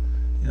 1,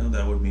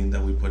 that would mean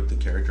that we put the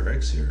character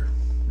x here,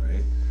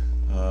 right?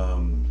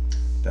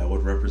 That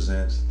would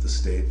represent the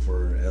state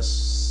for S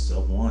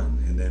sub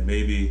 1, and then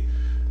maybe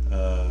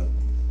the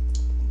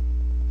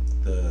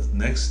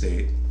next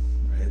state,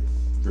 right,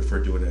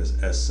 refer to it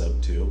as S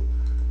sub 2.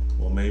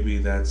 Well, maybe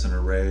that's an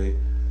array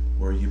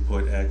where you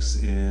put x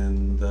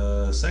in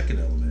the second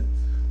element,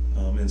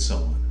 and so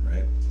on,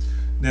 right?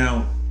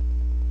 Now,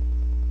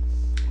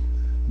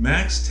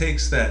 Max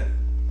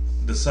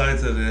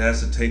decides that it has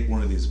to take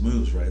one of these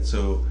moves, right?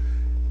 So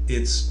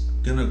it's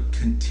going to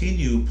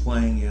continue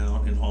playing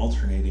out an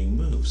alternating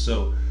move.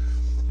 So,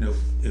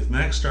 if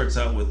Max starts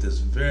out with this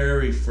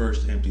very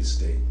first empty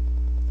state,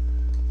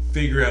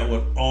 figure out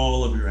what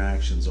all of your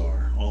actions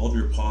are. All of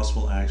your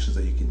possible actions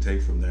that you can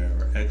take from there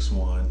are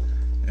x1,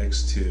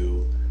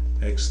 x2,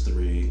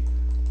 x3,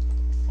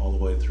 all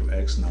the way through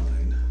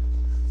x9,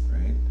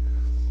 right?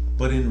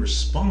 But in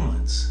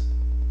response,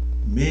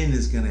 min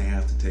is going to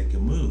have to take a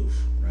move,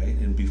 right?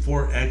 And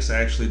before x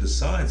actually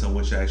decides on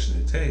which action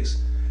it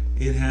takes,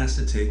 it has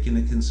to take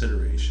into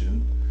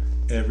consideration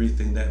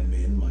everything that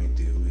min might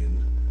do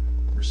in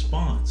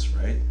response,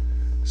 right?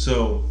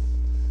 So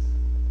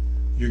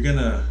you're going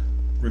to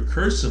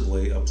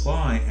recursively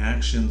apply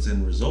actions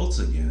and results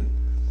again,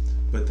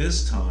 but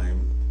this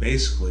time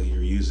basically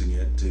you're using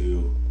it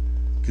to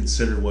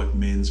consider what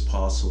min's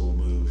possible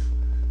move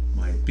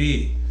might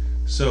be.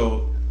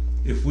 So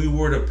if we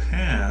were to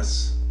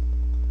pass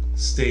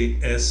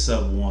state S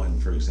sub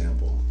 1, for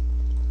example,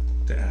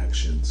 to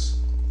actions,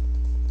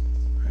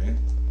 right,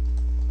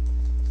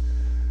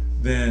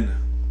 then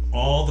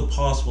all the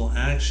possible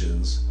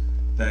actions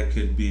that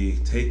could be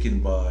taken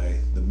by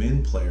the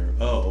min player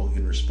O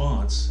in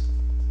response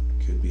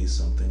could be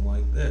something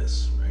like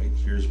this, right?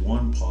 Here's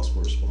one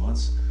possible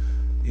response.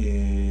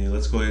 And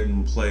let's go ahead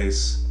and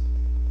place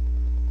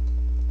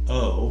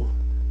O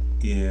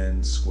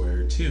in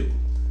square 2,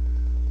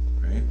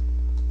 right?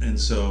 And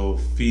so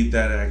feed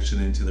that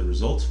action into the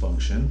results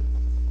function.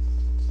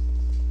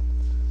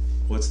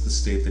 What's the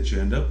state that you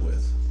end up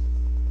with?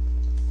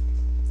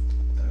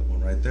 That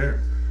one right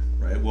there,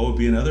 right? What would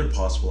be another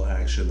possible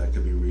action that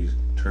could be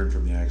returned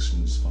from the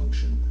actions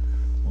function?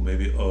 Well,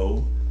 maybe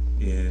O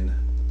in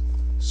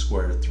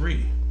square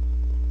 3.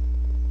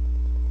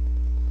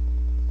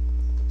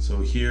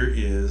 So here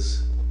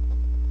is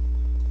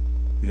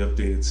the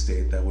updated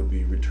state that would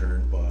be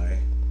returned by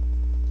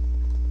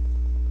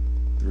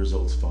the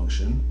results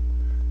function,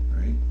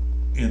 right?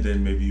 And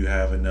then maybe you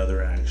have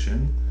another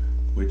action,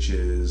 which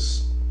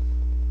is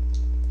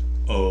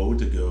O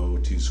to go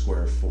to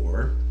square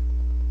 4.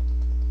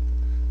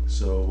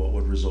 So what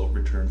would result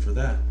return for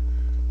that?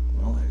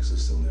 Well, x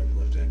is still in the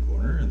left hand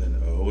corner, and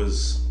then O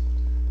is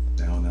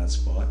now in that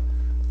spot,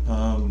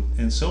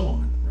 and so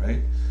on,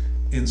 right?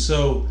 And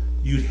so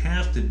you'd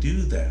have to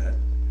do that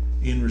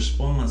in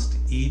response to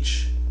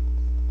each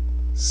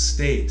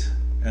state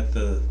at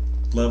the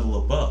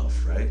level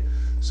above, right?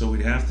 So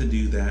we'd have to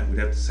do that. We'd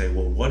have to say,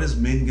 well, what is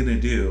min going to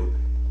do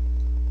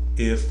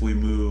if we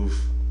move,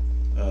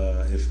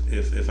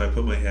 if I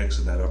put my x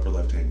in that upper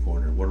left-hand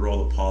corner? What are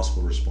all the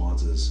possible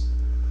responses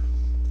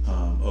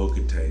O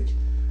could take?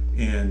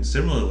 And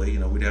similarly,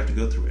 we'd have to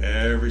go through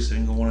every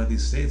single one of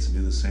these states and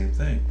do the same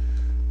thing,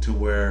 to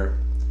where,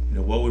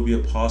 what would be a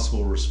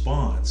possible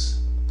response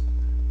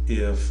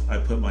if I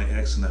put my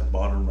x in that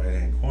bottom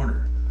right-hand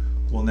corner?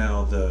 Well,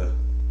 now the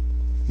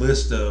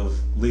list of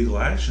legal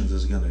actions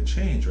is going to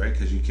change, right?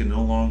 Because you can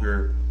no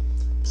longer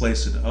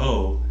place an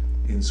O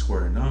in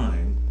square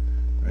 9,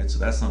 right? So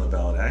that's not a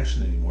valid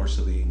action anymore.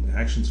 So the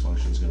actions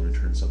function is going to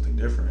return something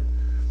different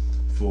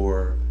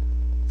for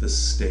the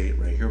state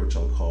right here, which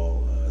I'll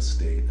call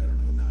state,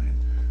 9,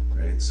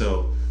 right?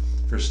 So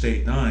for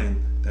state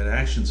 9, that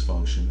actions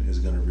function is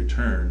going to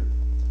return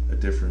a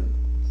different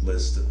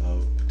list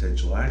of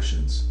potential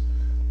actions,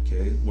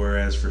 okay?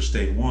 Whereas for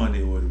state 1,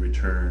 it would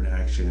return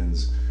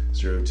actions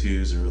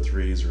 02,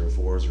 03,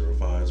 04,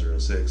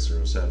 05, 06,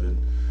 07,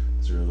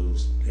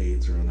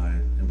 08,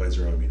 09, and by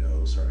 0 I mean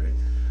O, sorry.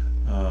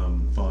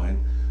 fine.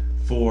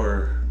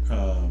 For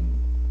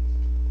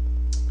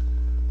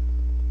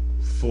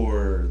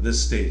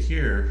this state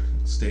here,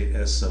 state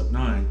S sub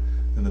 9,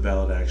 then the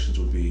valid actions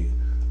would be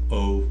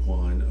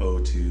 01,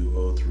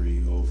 02, 03,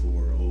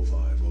 04,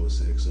 05,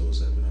 06,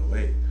 07,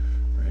 08,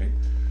 right?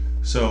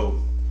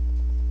 So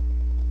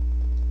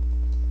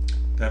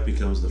that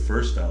becomes the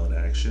first valid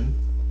action.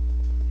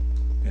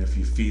 And if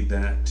you feed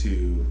that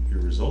to your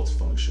results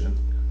function,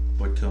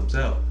 what comes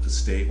out? A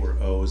state where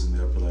O is in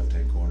the upper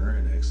left-hand corner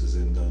and X is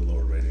in the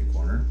lower right-hand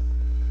corner,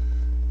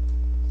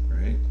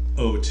 right?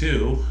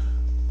 O2,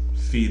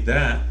 feed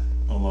that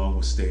along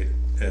with state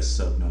S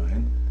sub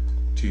 9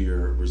 to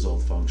your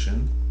result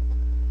function,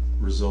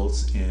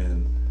 results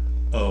in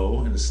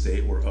O in a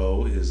state where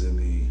O is in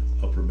the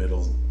upper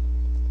middle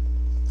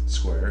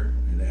square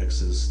and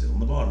X is still in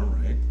the bottom,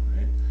 right?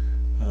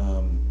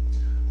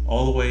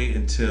 All the way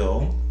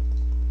until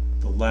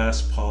the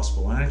last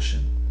possible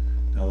action.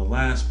 Now the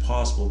last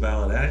possible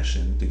valid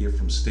action to get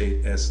from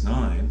state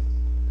S9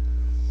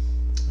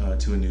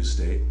 to a new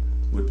state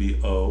would be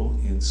O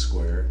in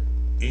square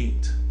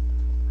 8,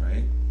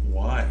 right?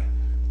 Why?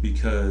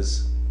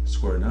 Because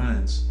square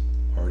 9's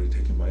already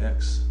taken by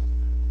X,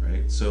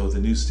 right? So the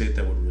new state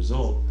that would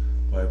result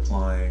by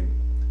applying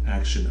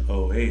action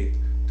 08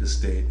 to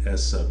state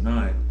S sub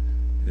 9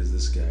 is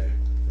this guy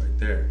right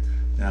there.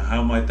 Now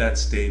how might that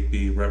state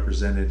be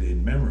represented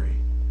in memory?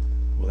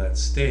 Well, that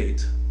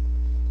state,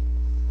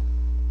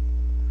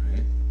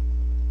 right,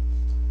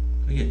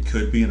 again,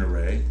 could be an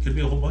array, could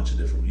be a whole bunch of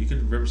different, you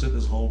could represent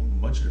this whole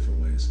bunch of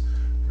different ways,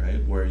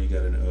 right, where you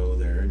got an O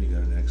there and you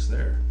got an X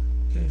there.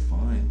 Okay,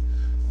 fine.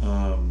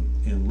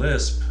 In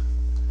Lisp,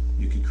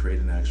 you could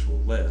create an actual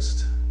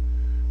list,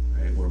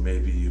 right, where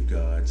maybe you've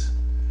got,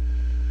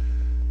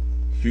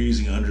 you're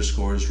using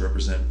underscores to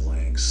represent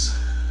blanks,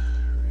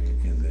 right,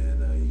 and then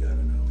you got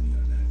an O and you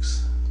got an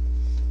X,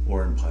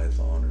 or in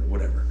Python or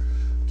whatever.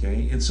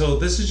 Okay, and so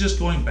this is just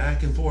going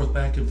back and forth,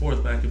 back and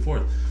forth, back and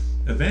forth.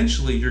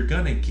 Eventually, you're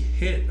going to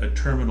hit a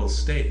terminal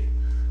state,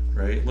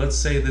 right? Let's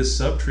say this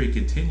subtree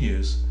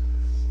continues,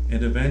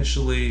 and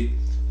eventually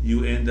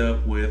you end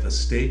up with a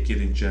state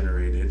getting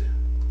generated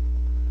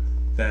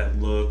that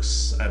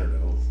looks, I don't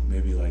know,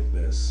 maybe like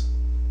this,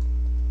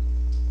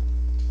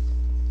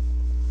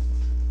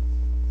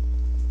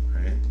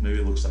 right? Maybe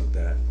it looks like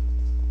that.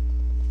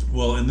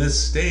 Well, in this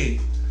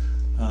state,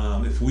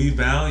 if we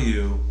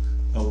value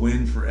a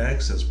win for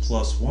X as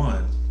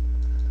 +1,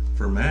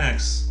 for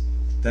max,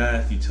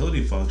 that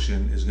utility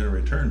function is going to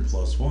return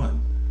 +1.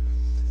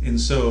 And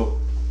so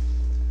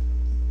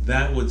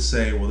that would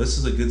say, well, this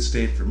is a good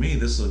state for me.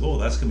 This is like, oh,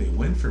 that's going to be a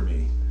win for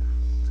me.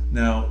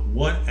 Now,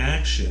 what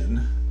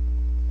action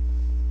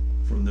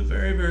from the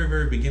very, very,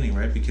 very beginning,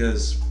 right?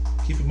 Because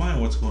keep in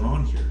mind what's going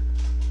on here.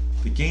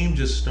 The game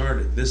just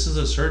started. This is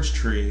a search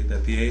tree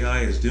that the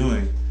AI is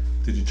doing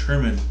to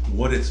determine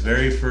what its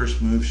very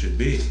first move should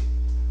be.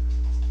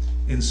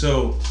 And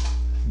so,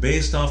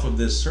 based off of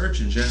this search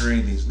and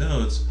generating these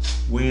nodes,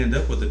 we end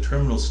up with a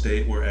terminal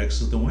state where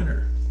X is the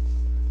winner.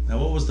 Now,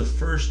 what was the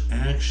first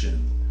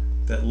action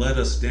that led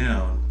us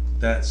down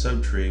that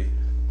subtree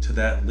to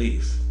that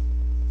leaf?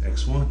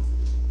 X1.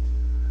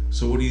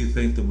 So what do you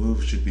think the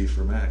move should be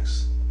for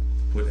max?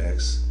 Put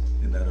X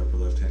in that upper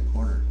left-hand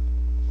corner,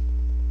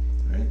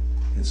 right?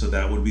 And so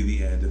that would be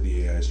the end of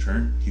the AI's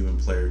turn. Human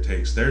player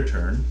takes their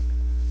turn,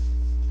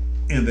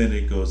 and then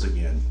it goes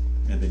again,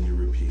 and then you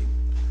repeat.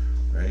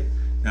 Right?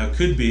 Now it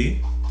could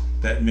be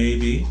that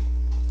maybe,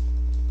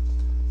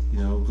 you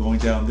know, going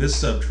down this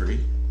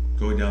subtree,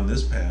 going down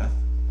this path,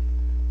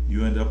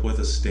 you end up with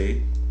a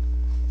state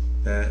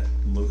that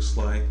looks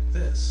like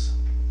this,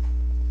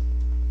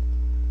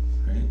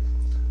 right?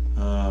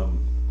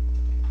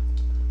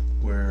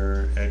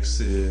 Where X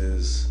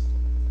is,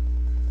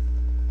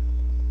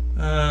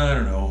 I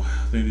don't know,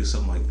 maybe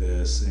something like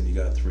this, and you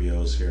got 3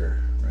 O's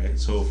here, right?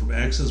 So from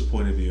X's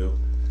point of view,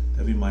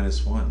 that'd be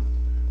 -1,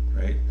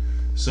 right?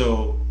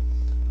 So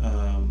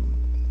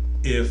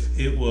if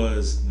it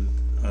was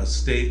a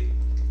state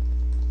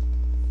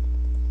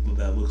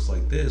that looks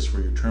like this,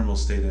 where your terminal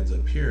state ends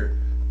up here,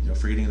 you know,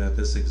 forgetting that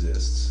this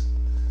exists,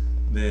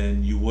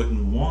 then you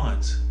wouldn't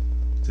want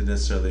to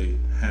necessarily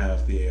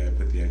have the AI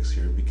put the X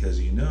here, because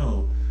you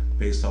know,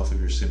 based off of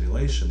your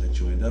simulation, that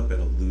you end up at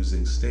a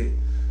losing state.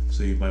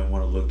 So you might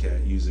want to look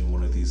at using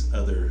one of these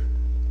other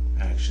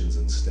actions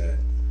instead,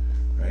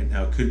 right?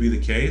 Now it could be the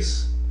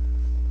case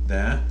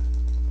that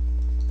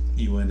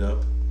you end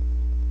up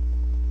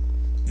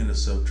in a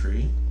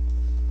subtree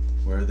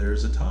where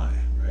there's a tie,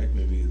 right?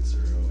 Maybe it's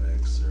 0,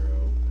 X,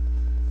 0,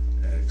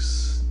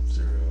 X,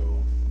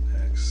 0,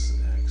 X,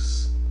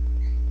 X,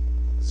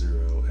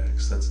 0,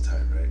 X. That's a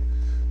tie, right?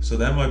 So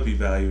that might be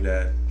valued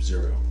at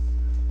 0,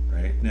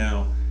 right?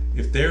 Now,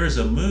 if there is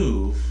a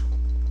move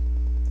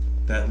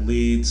that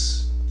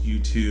leads you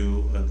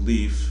to a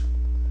leaf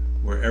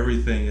where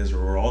everything is,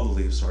 or where all the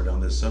leaves are down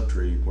this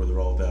subtree, where they're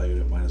all valued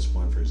at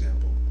 -1, for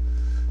example.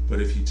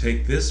 But if you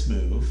take this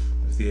move,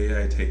 if the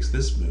AI takes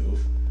this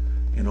move,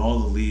 and all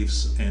the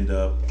leaves end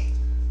up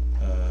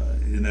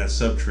in that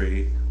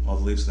subtree, all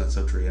the leaves in that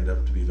subtree end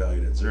up to be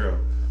valued at 0.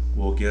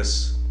 Well,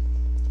 guess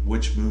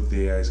which move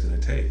the AI is going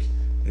to take?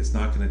 It's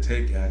not going to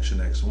take action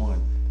x1,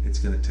 it's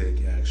going to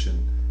take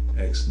action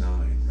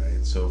x9,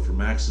 right? So from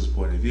Max's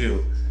point of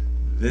view,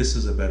 this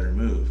is a better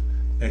move.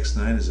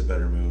 x9 is a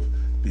better move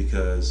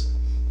because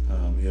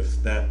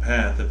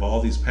if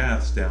all these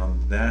paths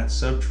down that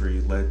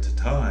subtree led to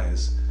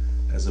ties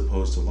as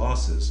opposed to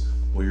losses,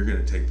 well, you're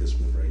going to take this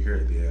move right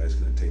here. The AI is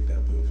going to take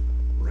that move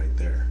right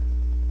there.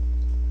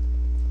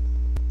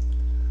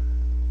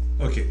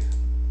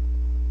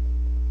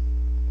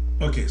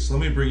 Okay, so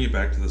let me bring you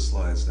back to the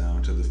slides now,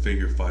 to the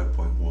figure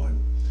 5.1,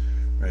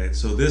 right?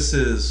 So this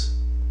is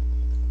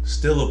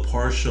still a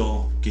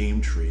partial game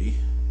tree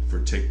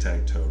for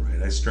tic-tac-toe,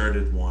 right? I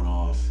started one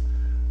off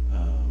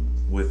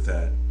with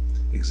that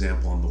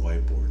example on the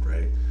whiteboard,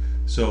 right?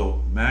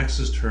 So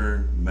Max's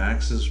turn,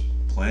 Max is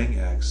playing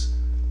X,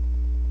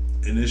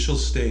 initial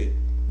state,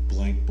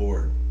 blank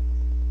board.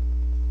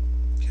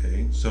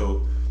 Okay,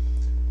 so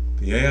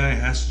the AI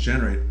has to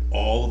generate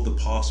all of the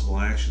possible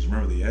actions.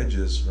 Remember, the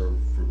edges are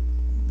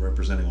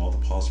representing all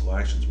the possible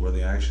actions. What are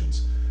the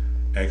actions?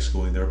 X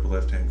going in the upper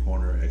left-hand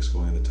corner, X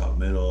going in the top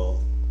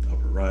middle,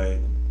 upper right,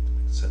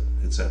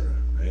 etc.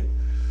 Right?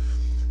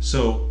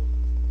 So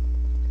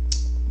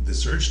the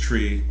search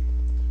tree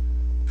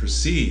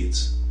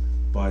proceeds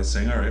by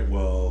saying, all right,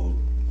 well,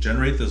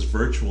 generate this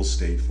virtual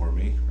state for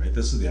me, right?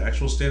 This is the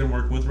actual state I'm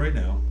working with right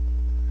now,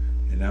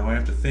 and now I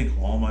have to think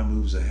all my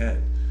moves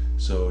ahead.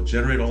 So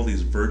generate all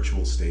these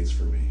virtual states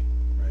for me,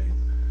 right?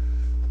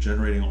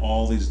 Generating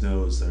all these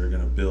nodes that are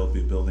going to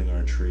be building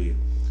our tree,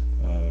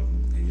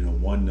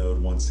 one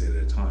node, one state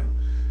at a time.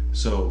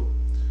 So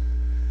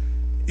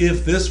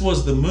if this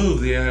was the move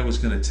the AI was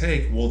going to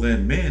take, well,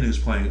 then Min, who's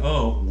playing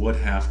O, would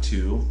have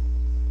to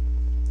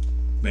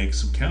make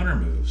some counter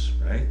moves,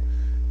 right?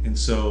 And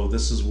so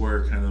this is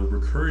where kind of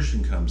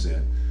recursion comes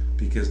in,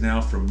 because now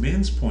from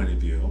Min's point of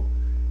view,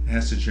 it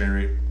has to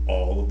generate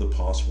all of the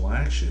possible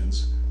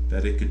actions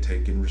that it could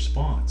take in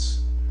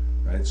response,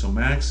 right? So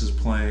Max is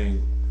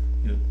playing,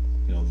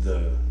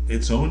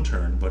 its own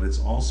turn, but it's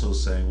also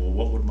saying, well,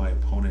 what would my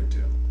opponent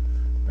do,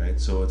 right?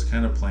 So it's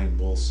kind of playing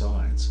both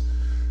sides.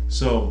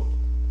 So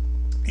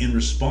in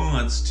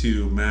response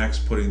to Max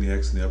putting the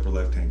X in the upper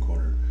left-hand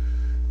corner,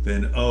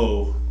 then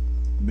O,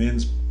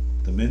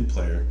 the Min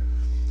player,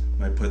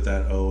 might put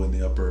that O in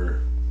the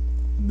upper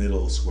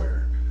middle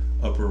square,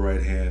 upper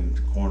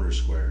right-hand corner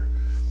square,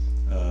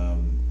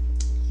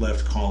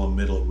 left column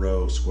middle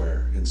row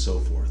square, and so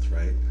forth,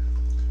 right?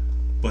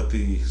 But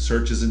the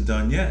search isn't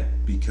done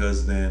yet,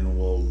 because then,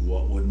 well,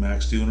 what would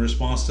Max do in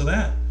response to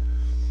that?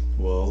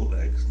 Well,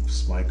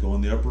 X might go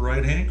in the upper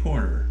right-hand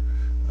corner,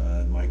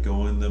 might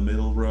go in the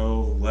middle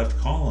row left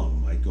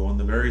column, might go in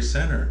the very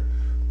center,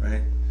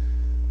 right?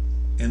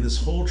 And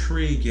this whole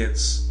tree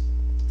gets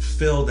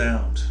filled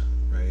out,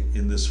 right,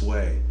 in this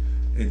way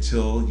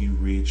until you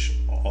reach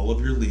all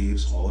of your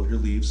leaves. All of your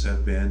leaves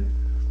have been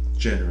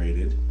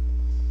generated,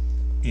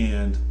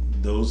 and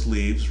those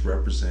leaves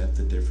represent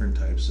the different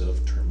types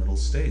of terminal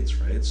states,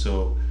 right?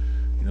 So,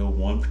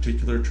 one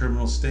particular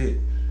terminal state,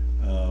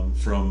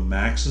 from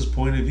Max's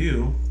point of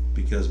view,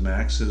 because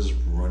Max is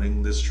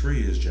running this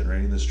tree, is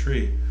generating this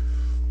tree,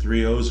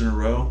 3 O's in a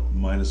row,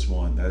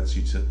 -1. That's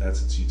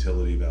its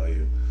utility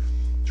value.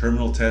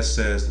 Terminal test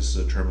says this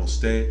is a terminal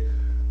state.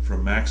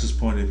 From Max's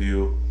point of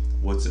view,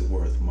 what's it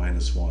worth?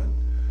 -1.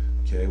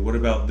 Okay, what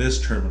about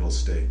this terminal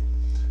state?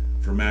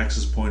 From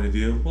Max's point of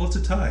view, well, it's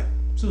a tie,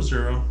 so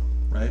 0,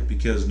 right?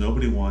 Because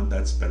nobody won,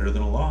 that's better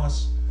than a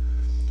loss.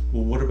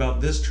 Well, what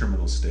about this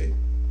terminal state?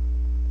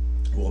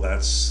 Well,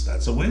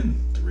 that's a win,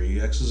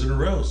 3 X's in a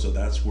row, so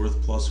that's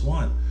worth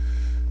 +1.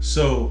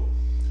 So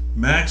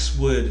Max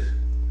would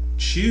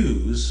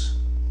choose,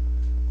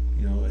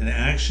 an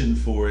action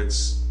for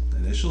its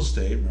initial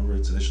state. Remember,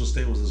 its initial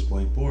state was this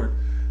blank board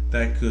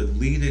that could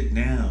lead it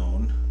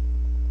down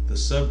the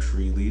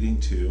subtree leading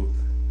to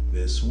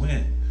this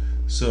win.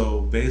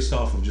 So based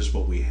off of just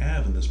what we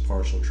have in this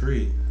partial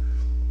tree,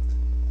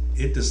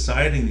 it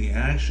deciding the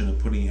action of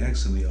putting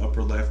X in the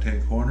upper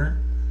left-hand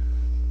corner,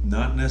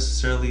 not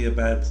necessarily a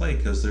bad play,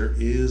 because there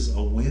is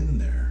a win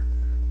there,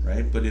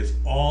 right? But if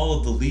all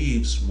of the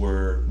leaves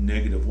were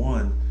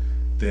 -1,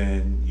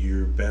 then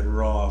you're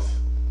better off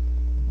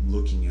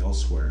looking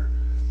elsewhere.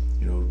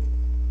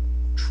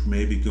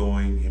 Maybe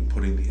going and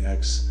putting the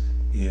X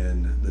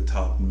in the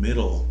top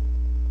middle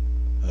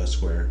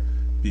square,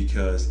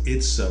 because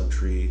its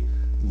subtree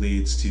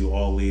leads to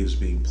all leaves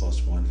being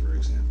 +1, for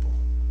example.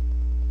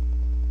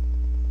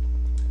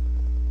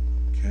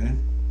 Okay,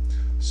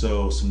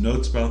 so some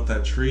notes about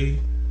that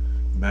tree.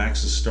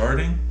 Max is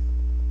starting.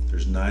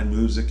 There's 9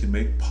 moves it can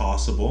make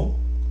possible,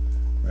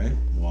 right?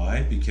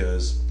 Why?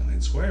 Because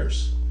 9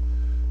 squares.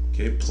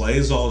 Okay, play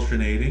is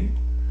alternating,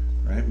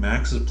 right?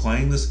 Max is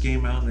playing this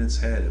game out in its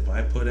head. If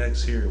I put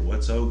X here,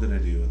 what's O gonna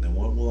do? And then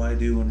what will I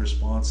do in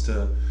response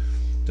to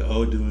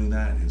O doing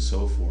that, and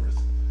so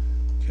forth.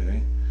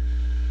 Okay.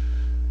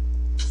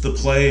 The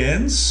play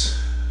ends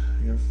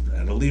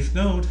at a leaf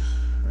node,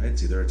 right?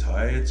 It's either a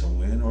tie, it's a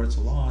win, or it's a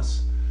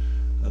loss.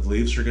 The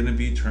leaves are going to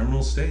be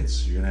terminal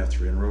states. You're going to have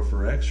 3 in a row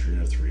for X, you're going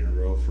to have 3 in a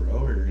row for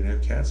O, or you're going to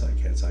have cat's eye.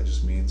 Cat's eye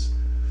just means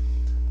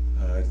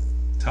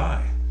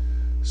tie.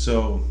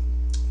 So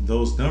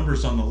those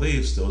numbers on the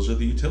leaves, those are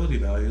the utility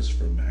values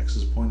from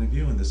Max's point of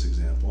view in this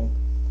example.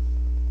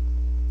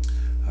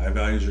 High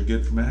values are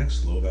good for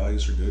Max, low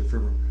values are good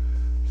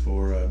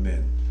for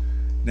min.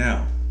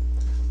 Now,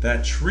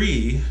 that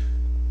tree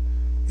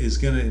is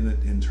going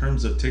to, in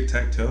terms of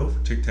tic-tac-toe,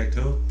 for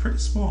tic-tac-toe, pretty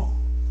small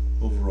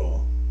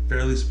overall,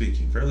 fairly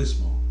speaking, fairly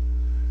small,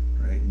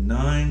 right?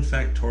 9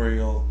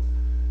 factorial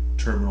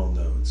terminal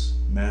nodes,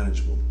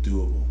 manageable,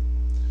 doable.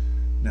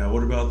 Now,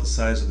 what about the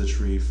size of the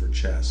tree for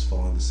chess,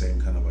 following the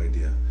same kind of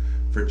idea?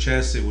 For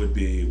chess, it would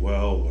be,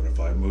 well, what if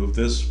I move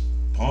this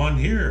pawn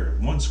here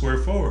 1 square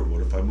forward?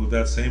 What if I move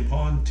that same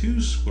pawn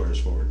 2 squares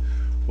forward?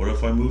 What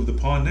if I move the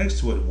pawn next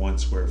to it 1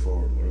 square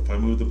forward? What if I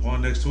move the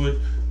pawn next to it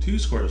 2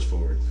 squares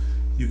forward?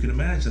 You can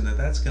imagine that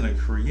that's going to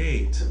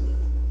create,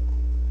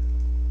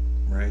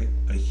 right,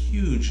 a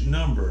huge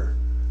number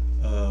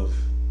of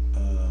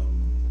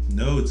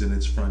nodes in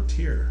its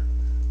frontier,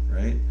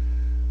 right?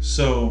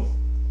 So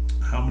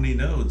how many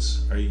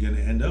nodes are you going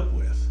to end up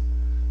with,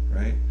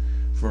 right?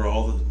 For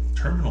all the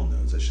terminal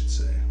nodes, I should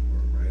say,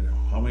 right?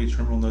 How many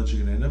terminal nodes are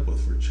you going to end up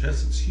with? For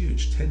chess, it's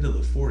huge, 10 to the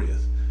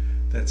 40th.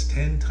 That's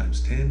 10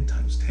 times 10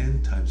 times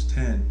 10 times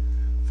 10,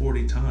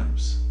 40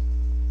 times,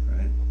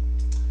 right?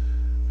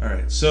 All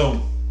right,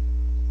 so,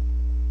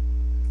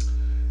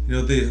 you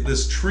know,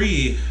 this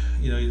tree,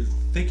 you know, you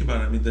think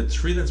about it, I mean, the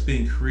tree that's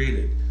being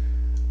created,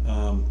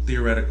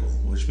 theoretical,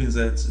 which means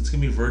that it's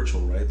going to be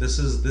virtual, right? This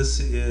is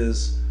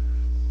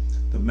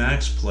the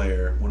Max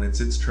player, when it's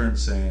its turn,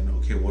 saying,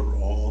 okay, what are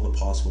all the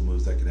possible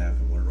moves that could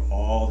happen? What are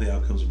all the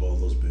outcomes of all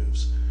those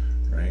moves,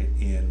 right?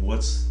 And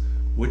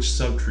which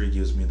subtree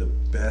gives me the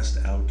best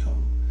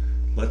outcome?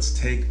 Let's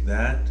take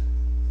that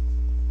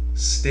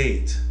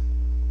state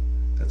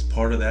that's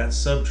part of that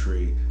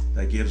subtree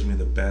that gives me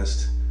the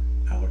best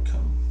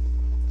outcome.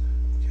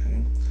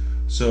 Okay,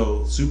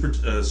 so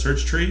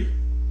search tree,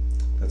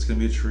 that's going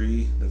to be a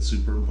tree that's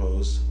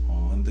superimposed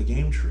on the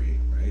game tree,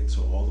 right?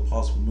 So all the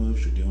possible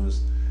moves you're doing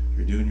is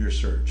you're doing your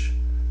search.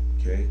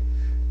 Okay,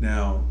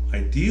 now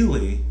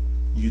ideally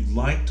you'd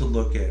like to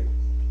look at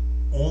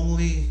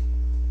only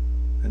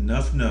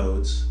enough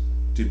nodes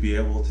to be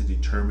able to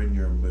determine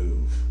your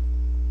move.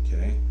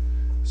 Okay,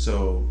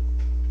 so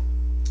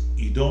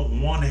you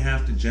don't want to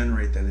have to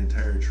generate that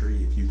entire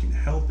tree if you can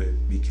help it,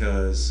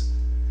 because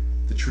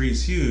the tree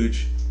is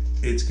huge,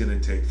 it's going to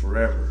take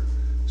forever.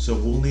 So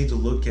we'll need to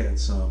look at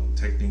some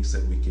techniques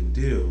that we can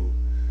do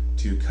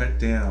to cut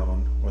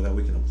down, or that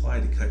we can apply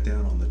to cut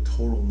down on the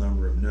total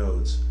number of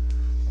nodes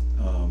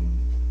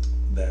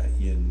that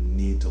you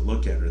need to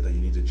look at, or that you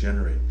need to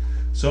generate.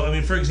 So, I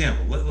mean, for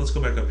example, let's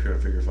go back up here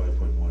on figure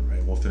 5.1,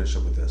 right? We'll finish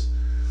up with this,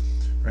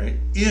 right?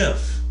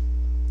 If,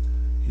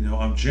 you know,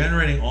 I'm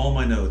generating all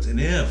my nodes, and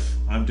if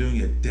I'm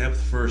doing a depth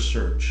first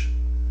search,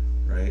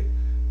 right,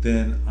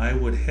 then I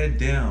would head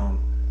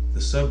down the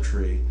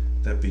subtree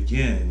that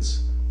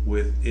begins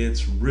with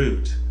its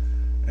root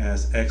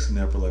as X in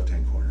the upper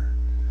left-hand corner.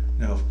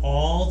 Now, if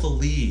all the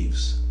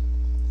leaves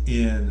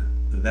in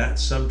that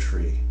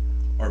subtree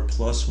are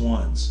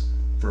 +1s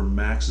for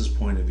Max's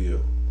point of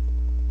view,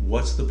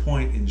 what's the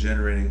point in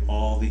generating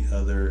all the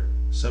other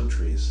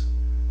subtrees,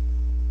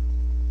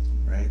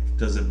 right?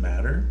 Does it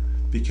matter?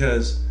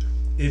 Because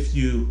if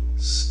you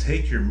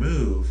take your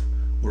move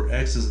where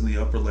X is in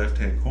the upper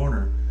left-hand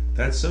corner,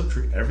 that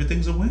subtree,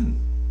 everything's a win,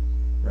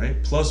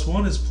 right?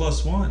 +1 is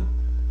 +1,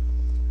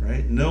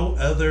 right? No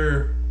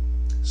other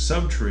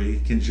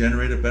subtree can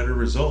generate a better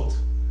result.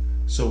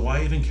 So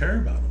why even care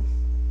about them?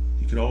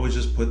 You could always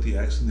just put the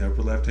X in the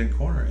upper left-hand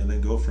corner and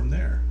then go from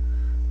there,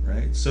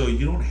 right? So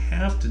you don't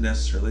have to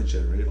necessarily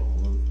generate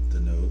all of the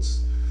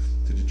nodes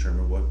to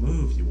determine what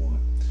move you want.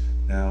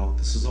 Now,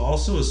 this is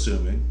also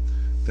assuming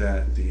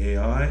that the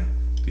AI,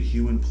 the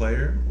human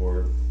player,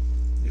 or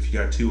if you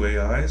got 2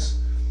 AIs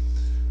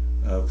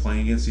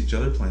playing against each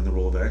other, playing the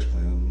role of X,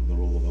 playing the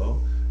role of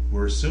O,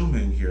 we're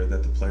assuming here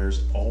that the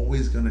player's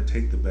always going to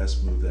take the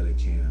best move that it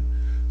can.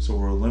 So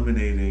we're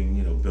eliminating,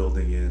 you know,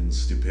 building in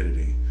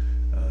stupidity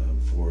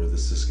for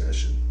this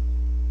discussion.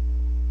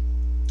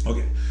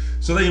 Okay,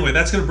 so anyway,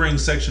 that's going to bring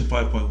section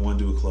 5.1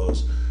 to a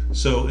close.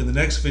 So in the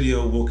next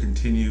video, we'll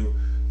continue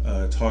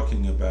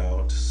talking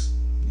about,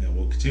 you know,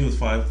 we'll continue with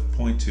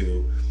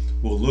 5.2.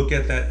 We'll look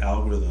at that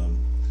algorithm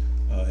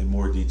in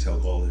more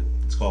detail.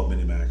 It's called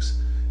Minimax,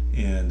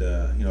 and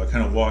you know, I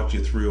kind of walked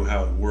you through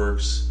how it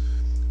works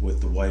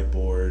with the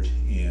whiteboard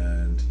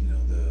and, you know,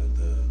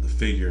 the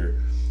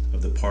figure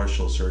of the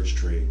partial search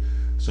tree.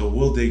 So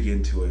we'll dig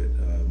into it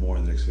more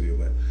in the next video.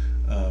 But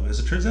as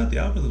it turns out, the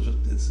algorithm,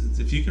 it's,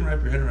 if you can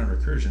wrap your head around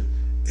recursion,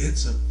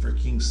 it's a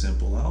freaking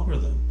simple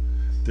algorithm.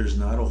 There's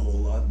not a whole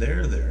lot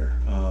there.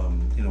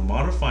 You know,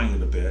 modifying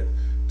it a bit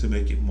to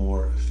make it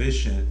more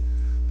efficient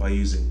by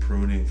using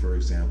pruning, for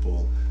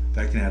example,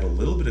 that can add a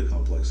little bit of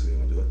complexity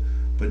onto it,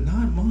 but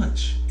not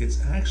much.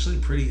 It's actually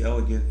pretty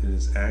elegant, and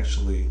it's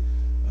actually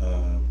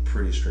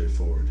pretty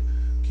straightforward.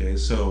 Okay,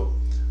 so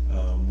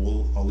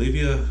I'll leave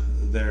you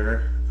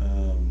there.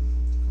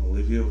 I'll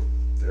leave you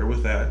there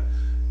with that,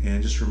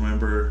 and just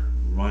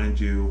remind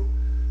you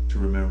to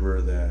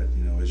remember that,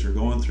 you know, as you're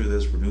going through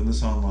this, we're doing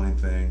this online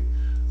thing.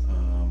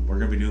 We're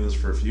going to be doing this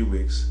for a few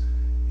weeks,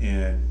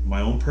 and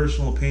my own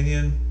personal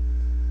opinion,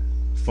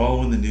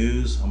 following the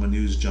news, I'm a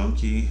news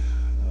junkie.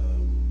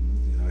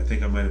 You know, I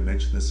think I might have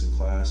mentioned this in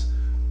class.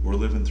 We're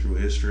living through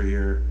history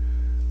here.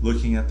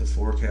 Looking at the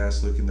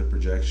forecast, looking at the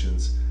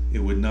projections, it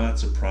would not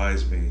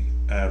surprise me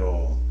at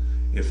all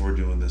if we're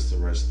doing this the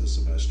rest of the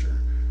semester.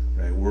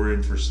 Right? We're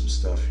in for some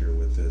stuff here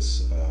with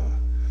this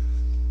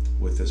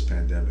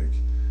pandemic.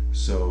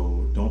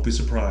 So don't be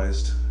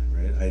surprised.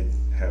 Right? I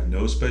have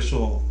no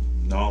special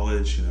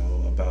knowledge, you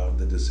know, about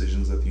the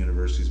decisions that the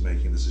university is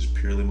making. This is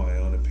purely my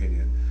own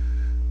opinion.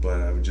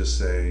 But I would just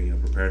say, you know,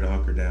 prepare to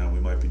hunker down. We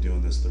might be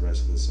doing this the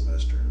rest of the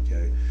semester.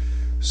 Okay.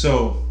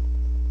 So,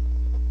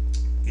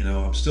 you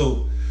know, I'm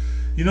still,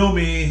 you know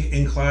me,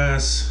 in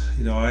class,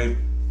 you know, I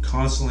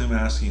constantly am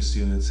asking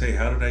students, hey,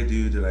 how did I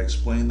do? Did I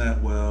explain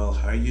that well?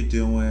 How are you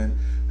doing?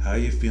 How are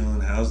you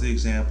feeling? How's the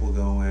example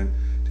going?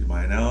 Did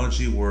my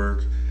analogy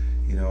work?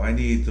 You know,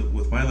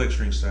 with my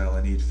lecturing style,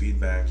 I need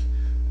feedback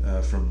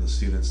from the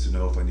students to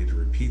know if I need to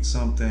repeat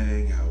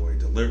something, how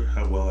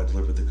well I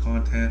delivered the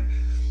content.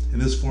 In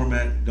this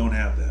format, don't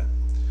have that.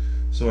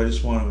 So I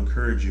just want to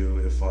encourage you,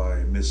 if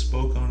I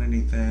misspoke on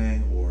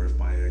anything, or if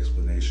my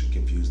explanation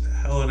confused the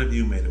hell out of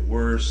you, made it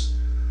worse,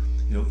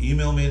 you know,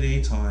 email me at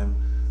any time.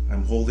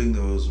 I'm holding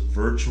those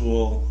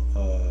virtual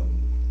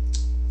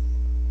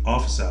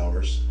office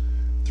hours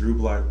through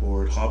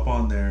Blackboard. Hop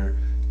on there,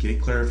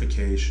 get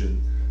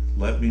clarification,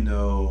 let me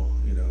know,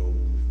 you know,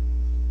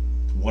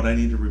 what I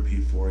need to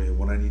repeat for you,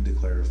 what I need to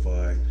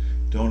clarify.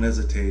 Don't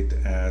hesitate to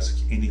ask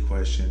any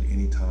question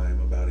anytime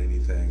about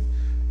anything,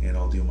 and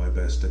I'll do my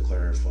best to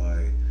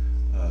clarify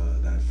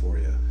that for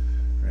you.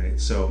 Right?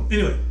 So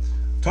anyway,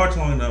 talked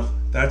long enough.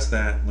 That's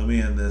that. Let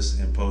me end this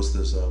and post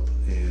this up,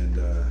 and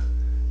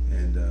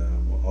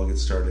I'll get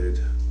started.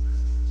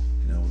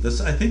 You know,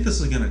 this, I think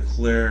this is going to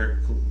clear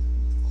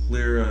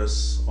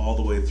us all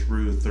the way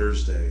through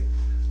Thursday.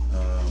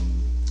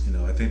 You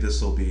know, I think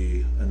this will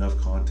be enough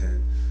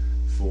content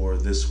for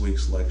this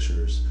week's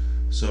lectures.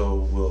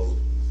 So we'll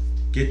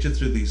get you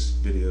through these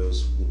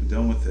videos. We'll be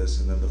done with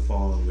this, and then the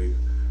following week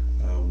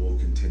we'll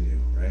continue.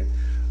 Right?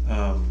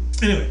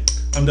 Anyway,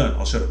 I'm done.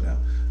 I'll shut up now.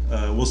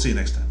 We'll see you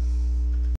next time.